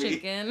baby TV.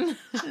 chicken.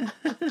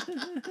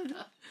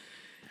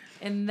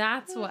 And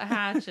that's what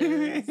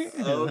hatches.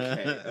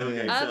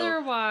 Okay.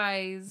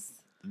 Otherwise,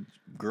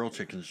 Girl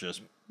chickens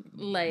just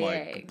lay like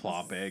eggs.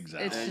 plop eggs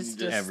out. It's And just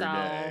just a every cell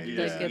day, yeah.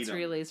 that gets Eat 'em.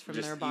 released from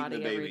Just their eat the body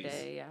every babies.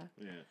 day. Yeah.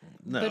 Yeah.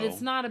 No, But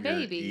it's not a you're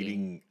baby.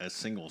 Eating a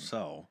single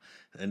cell.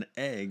 An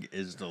egg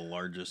is the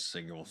largest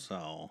single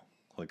cell.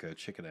 Like a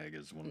chicken egg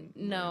is one.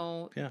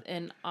 No, Yeah.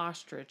 an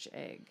ostrich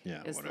egg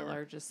Yeah, is whatever. the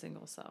largest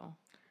single cell.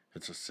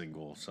 It's a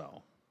single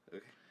cell.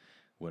 Okay.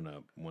 When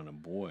a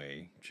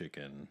boy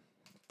chicken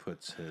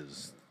puts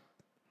his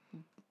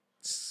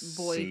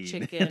Boy seed-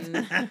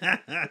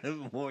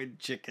 chicken. boy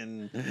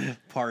chicken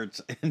parts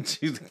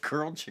into the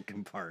girl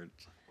chicken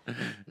parts.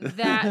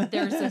 That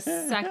there's a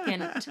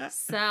second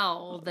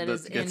cell that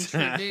is gets-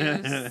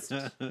 introduced.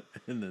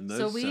 And then those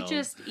So we cells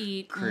just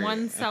eat create-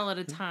 one cell at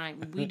a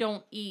time. We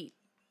don't eat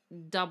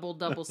double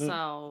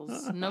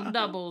cells. No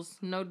doubles.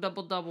 No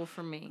double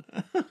for me.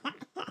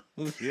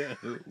 yeah,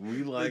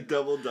 we Like like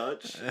double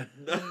Dutch?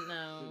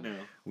 No. No.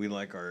 we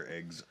like our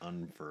eggs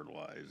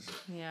unfertilized.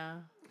 Yeah.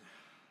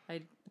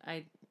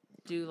 I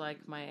do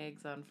like my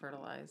eggs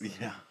unfertilized.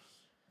 Yeah,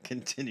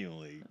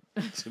 continually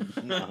to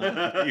not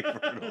be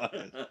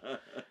fertilized.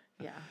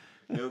 Yeah.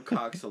 No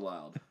cocks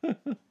allowed.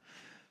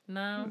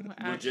 No,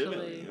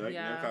 Legitimately. actually, Like,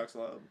 yeah. no cocks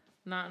allowed.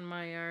 Not in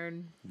my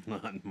yard.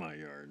 Not in my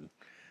yard.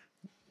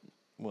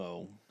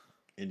 Well,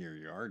 in your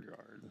yard.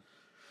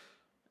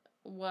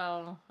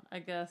 Well, I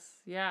guess,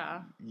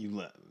 yeah. You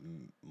let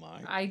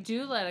my. I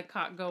do let a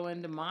cock go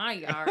into my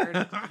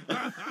yard.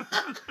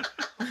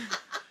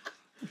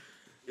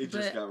 It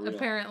just got real.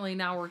 Apparently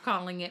now we're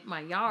calling it my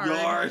yard.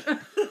 Yard.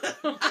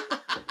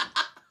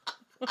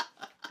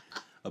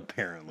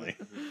 Apparently.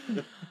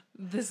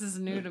 This is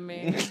new to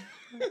me.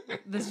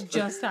 This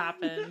just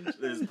happened.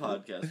 This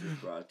podcast is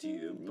brought to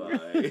you by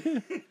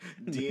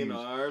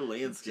DNR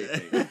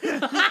Landscaping.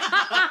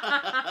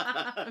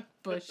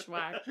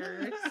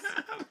 Bushwhackers.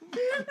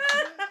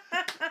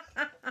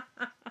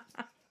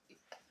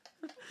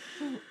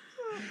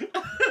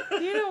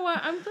 You know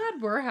what? I'm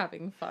glad we're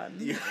having fun.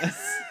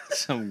 Yes.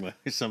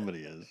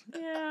 Somebody is.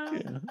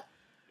 Yeah.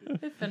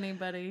 If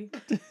anybody.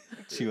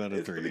 2 out of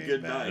It's 3 been a ain't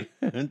good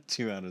bad.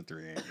 2 out of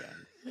 3 ain't bad.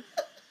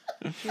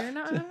 You're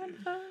not having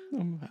fun?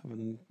 I'm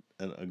having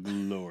a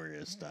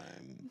glorious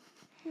time.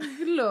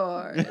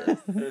 Glorious.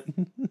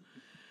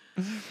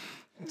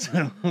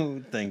 So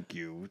thank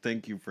you.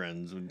 Thank you,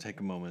 friends. We'll take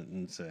a moment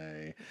and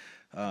say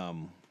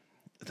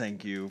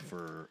thank you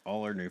for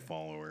all our new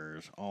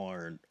followers, all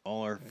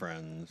our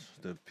friends,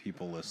 the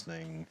people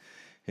listening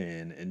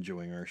and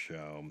enjoying our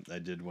show. I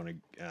did want to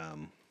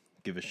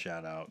give a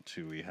shout out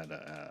to, we had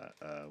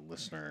a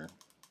listener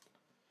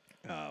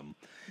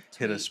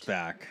hit us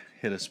back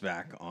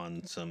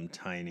on some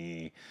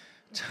tiny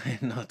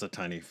not the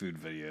tiny food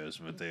videos,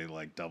 but they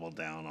like doubled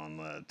down on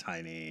the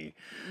tiny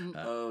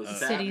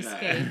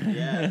cityscape.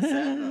 Yeah,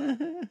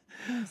 Satna.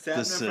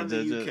 Satna from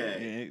the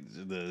UK.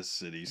 The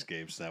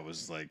cityscapes. That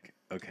was like,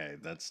 okay,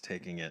 that's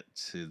taking it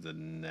to the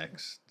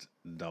next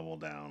double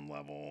down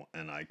level,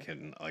 and I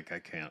can't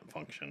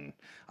function.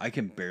 I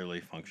can barely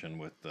function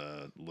with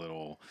the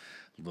little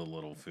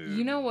food.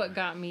 You know what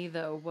got me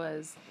though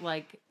was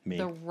like Me.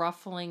 the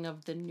ruffling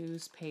of the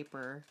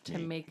newspaper to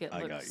Me. make it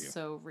I look got you.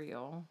 so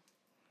real.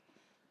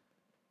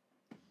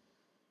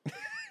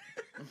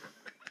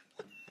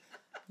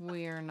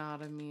 We are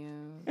not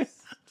amused.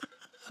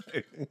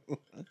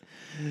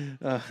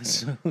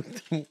 So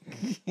thank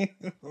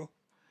you.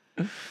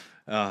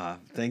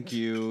 Thank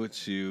you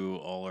to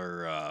all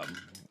our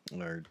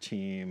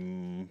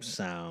team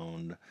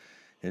sound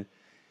and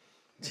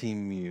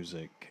team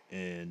music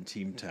and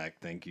team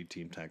tech. Thank you,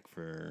 team tech,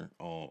 for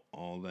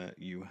all that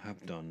you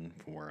have done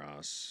for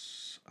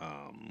us.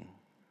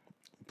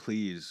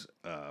 Please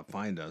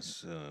find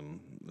us,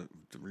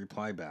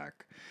 reply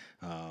back.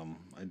 I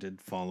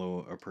did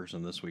follow a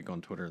person this week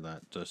on Twitter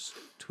that just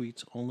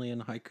tweets only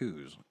in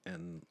haikus,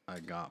 and I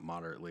got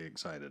moderately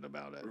excited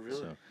about it.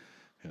 Really? So,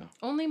 yeah.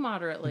 Only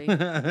moderately.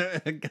 Got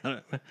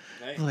it.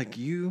 Nice. Like,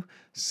 you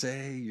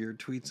say your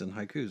tweets in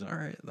haikus. All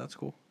right, that's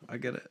cool. I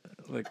get it.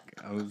 Like,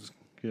 I was,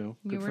 good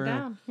You were for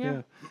down.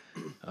 him.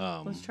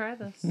 Yeah. Let's try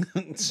this.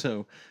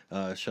 So,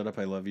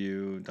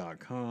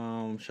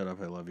 shutupiloveyou.com,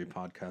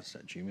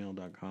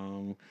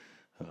 shutupiloveyoupodcast@gmail.com,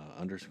 _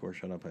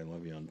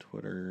 shutupiloveyou on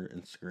Twitter,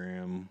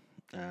 Instagram,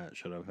 at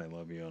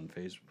shutupiloveyou on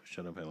Facebook,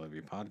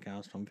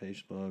 shutupiloveyoupodcast on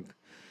Facebook.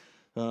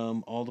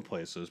 All the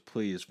places.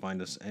 Please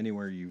find us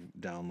anywhere you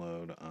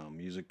download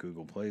music,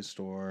 Google Play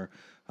Store,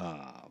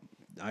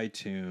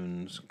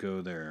 iTunes.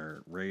 Go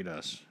there, rate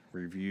us,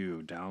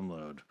 review,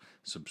 download,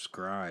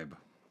 subscribe.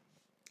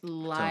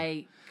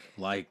 Like.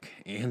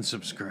 And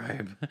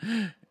subscribe.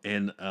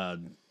 And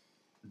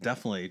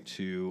definitely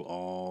to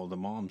all the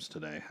moms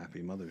today,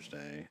 happy Mother's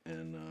Day.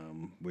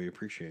 And we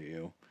appreciate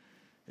you.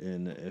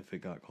 And if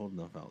it got cold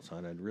enough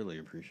outside, I'd really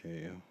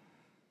appreciate you.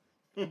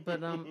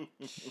 But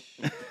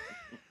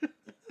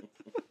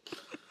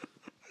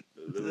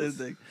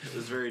It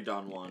was very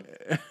Don Juan.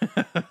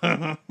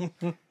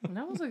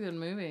 that was a good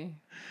movie.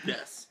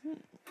 Yes.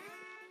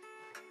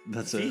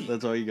 That's it.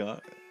 That's all you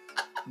got.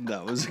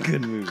 That was a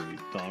good movie,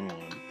 Don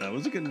Juan. That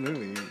was a good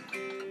movie.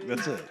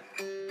 That's it.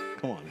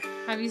 Come on.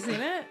 Have you seen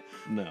it?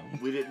 No.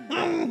 We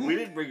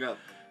didn't bring up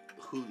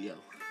Julio.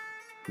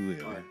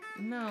 Julio.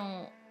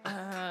 No.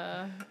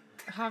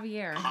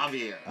 Javier.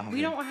 Javier.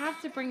 We don't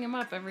have to bring him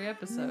up every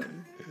episode.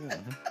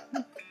 Yeah.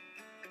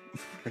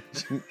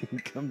 He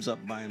comes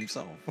up by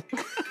himself.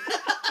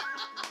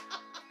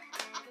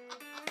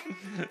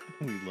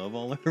 We love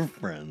all our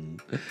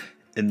friends.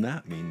 And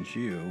that means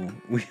you.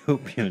 We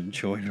hope you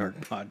enjoyed our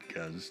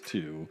podcast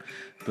too.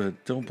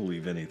 But don't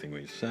believe anything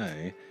we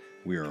say.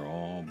 We are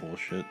all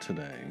bullshit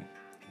today.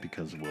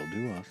 Because we'll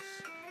do us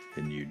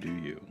and you do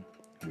you.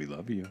 We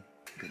love you.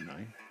 Good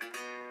night.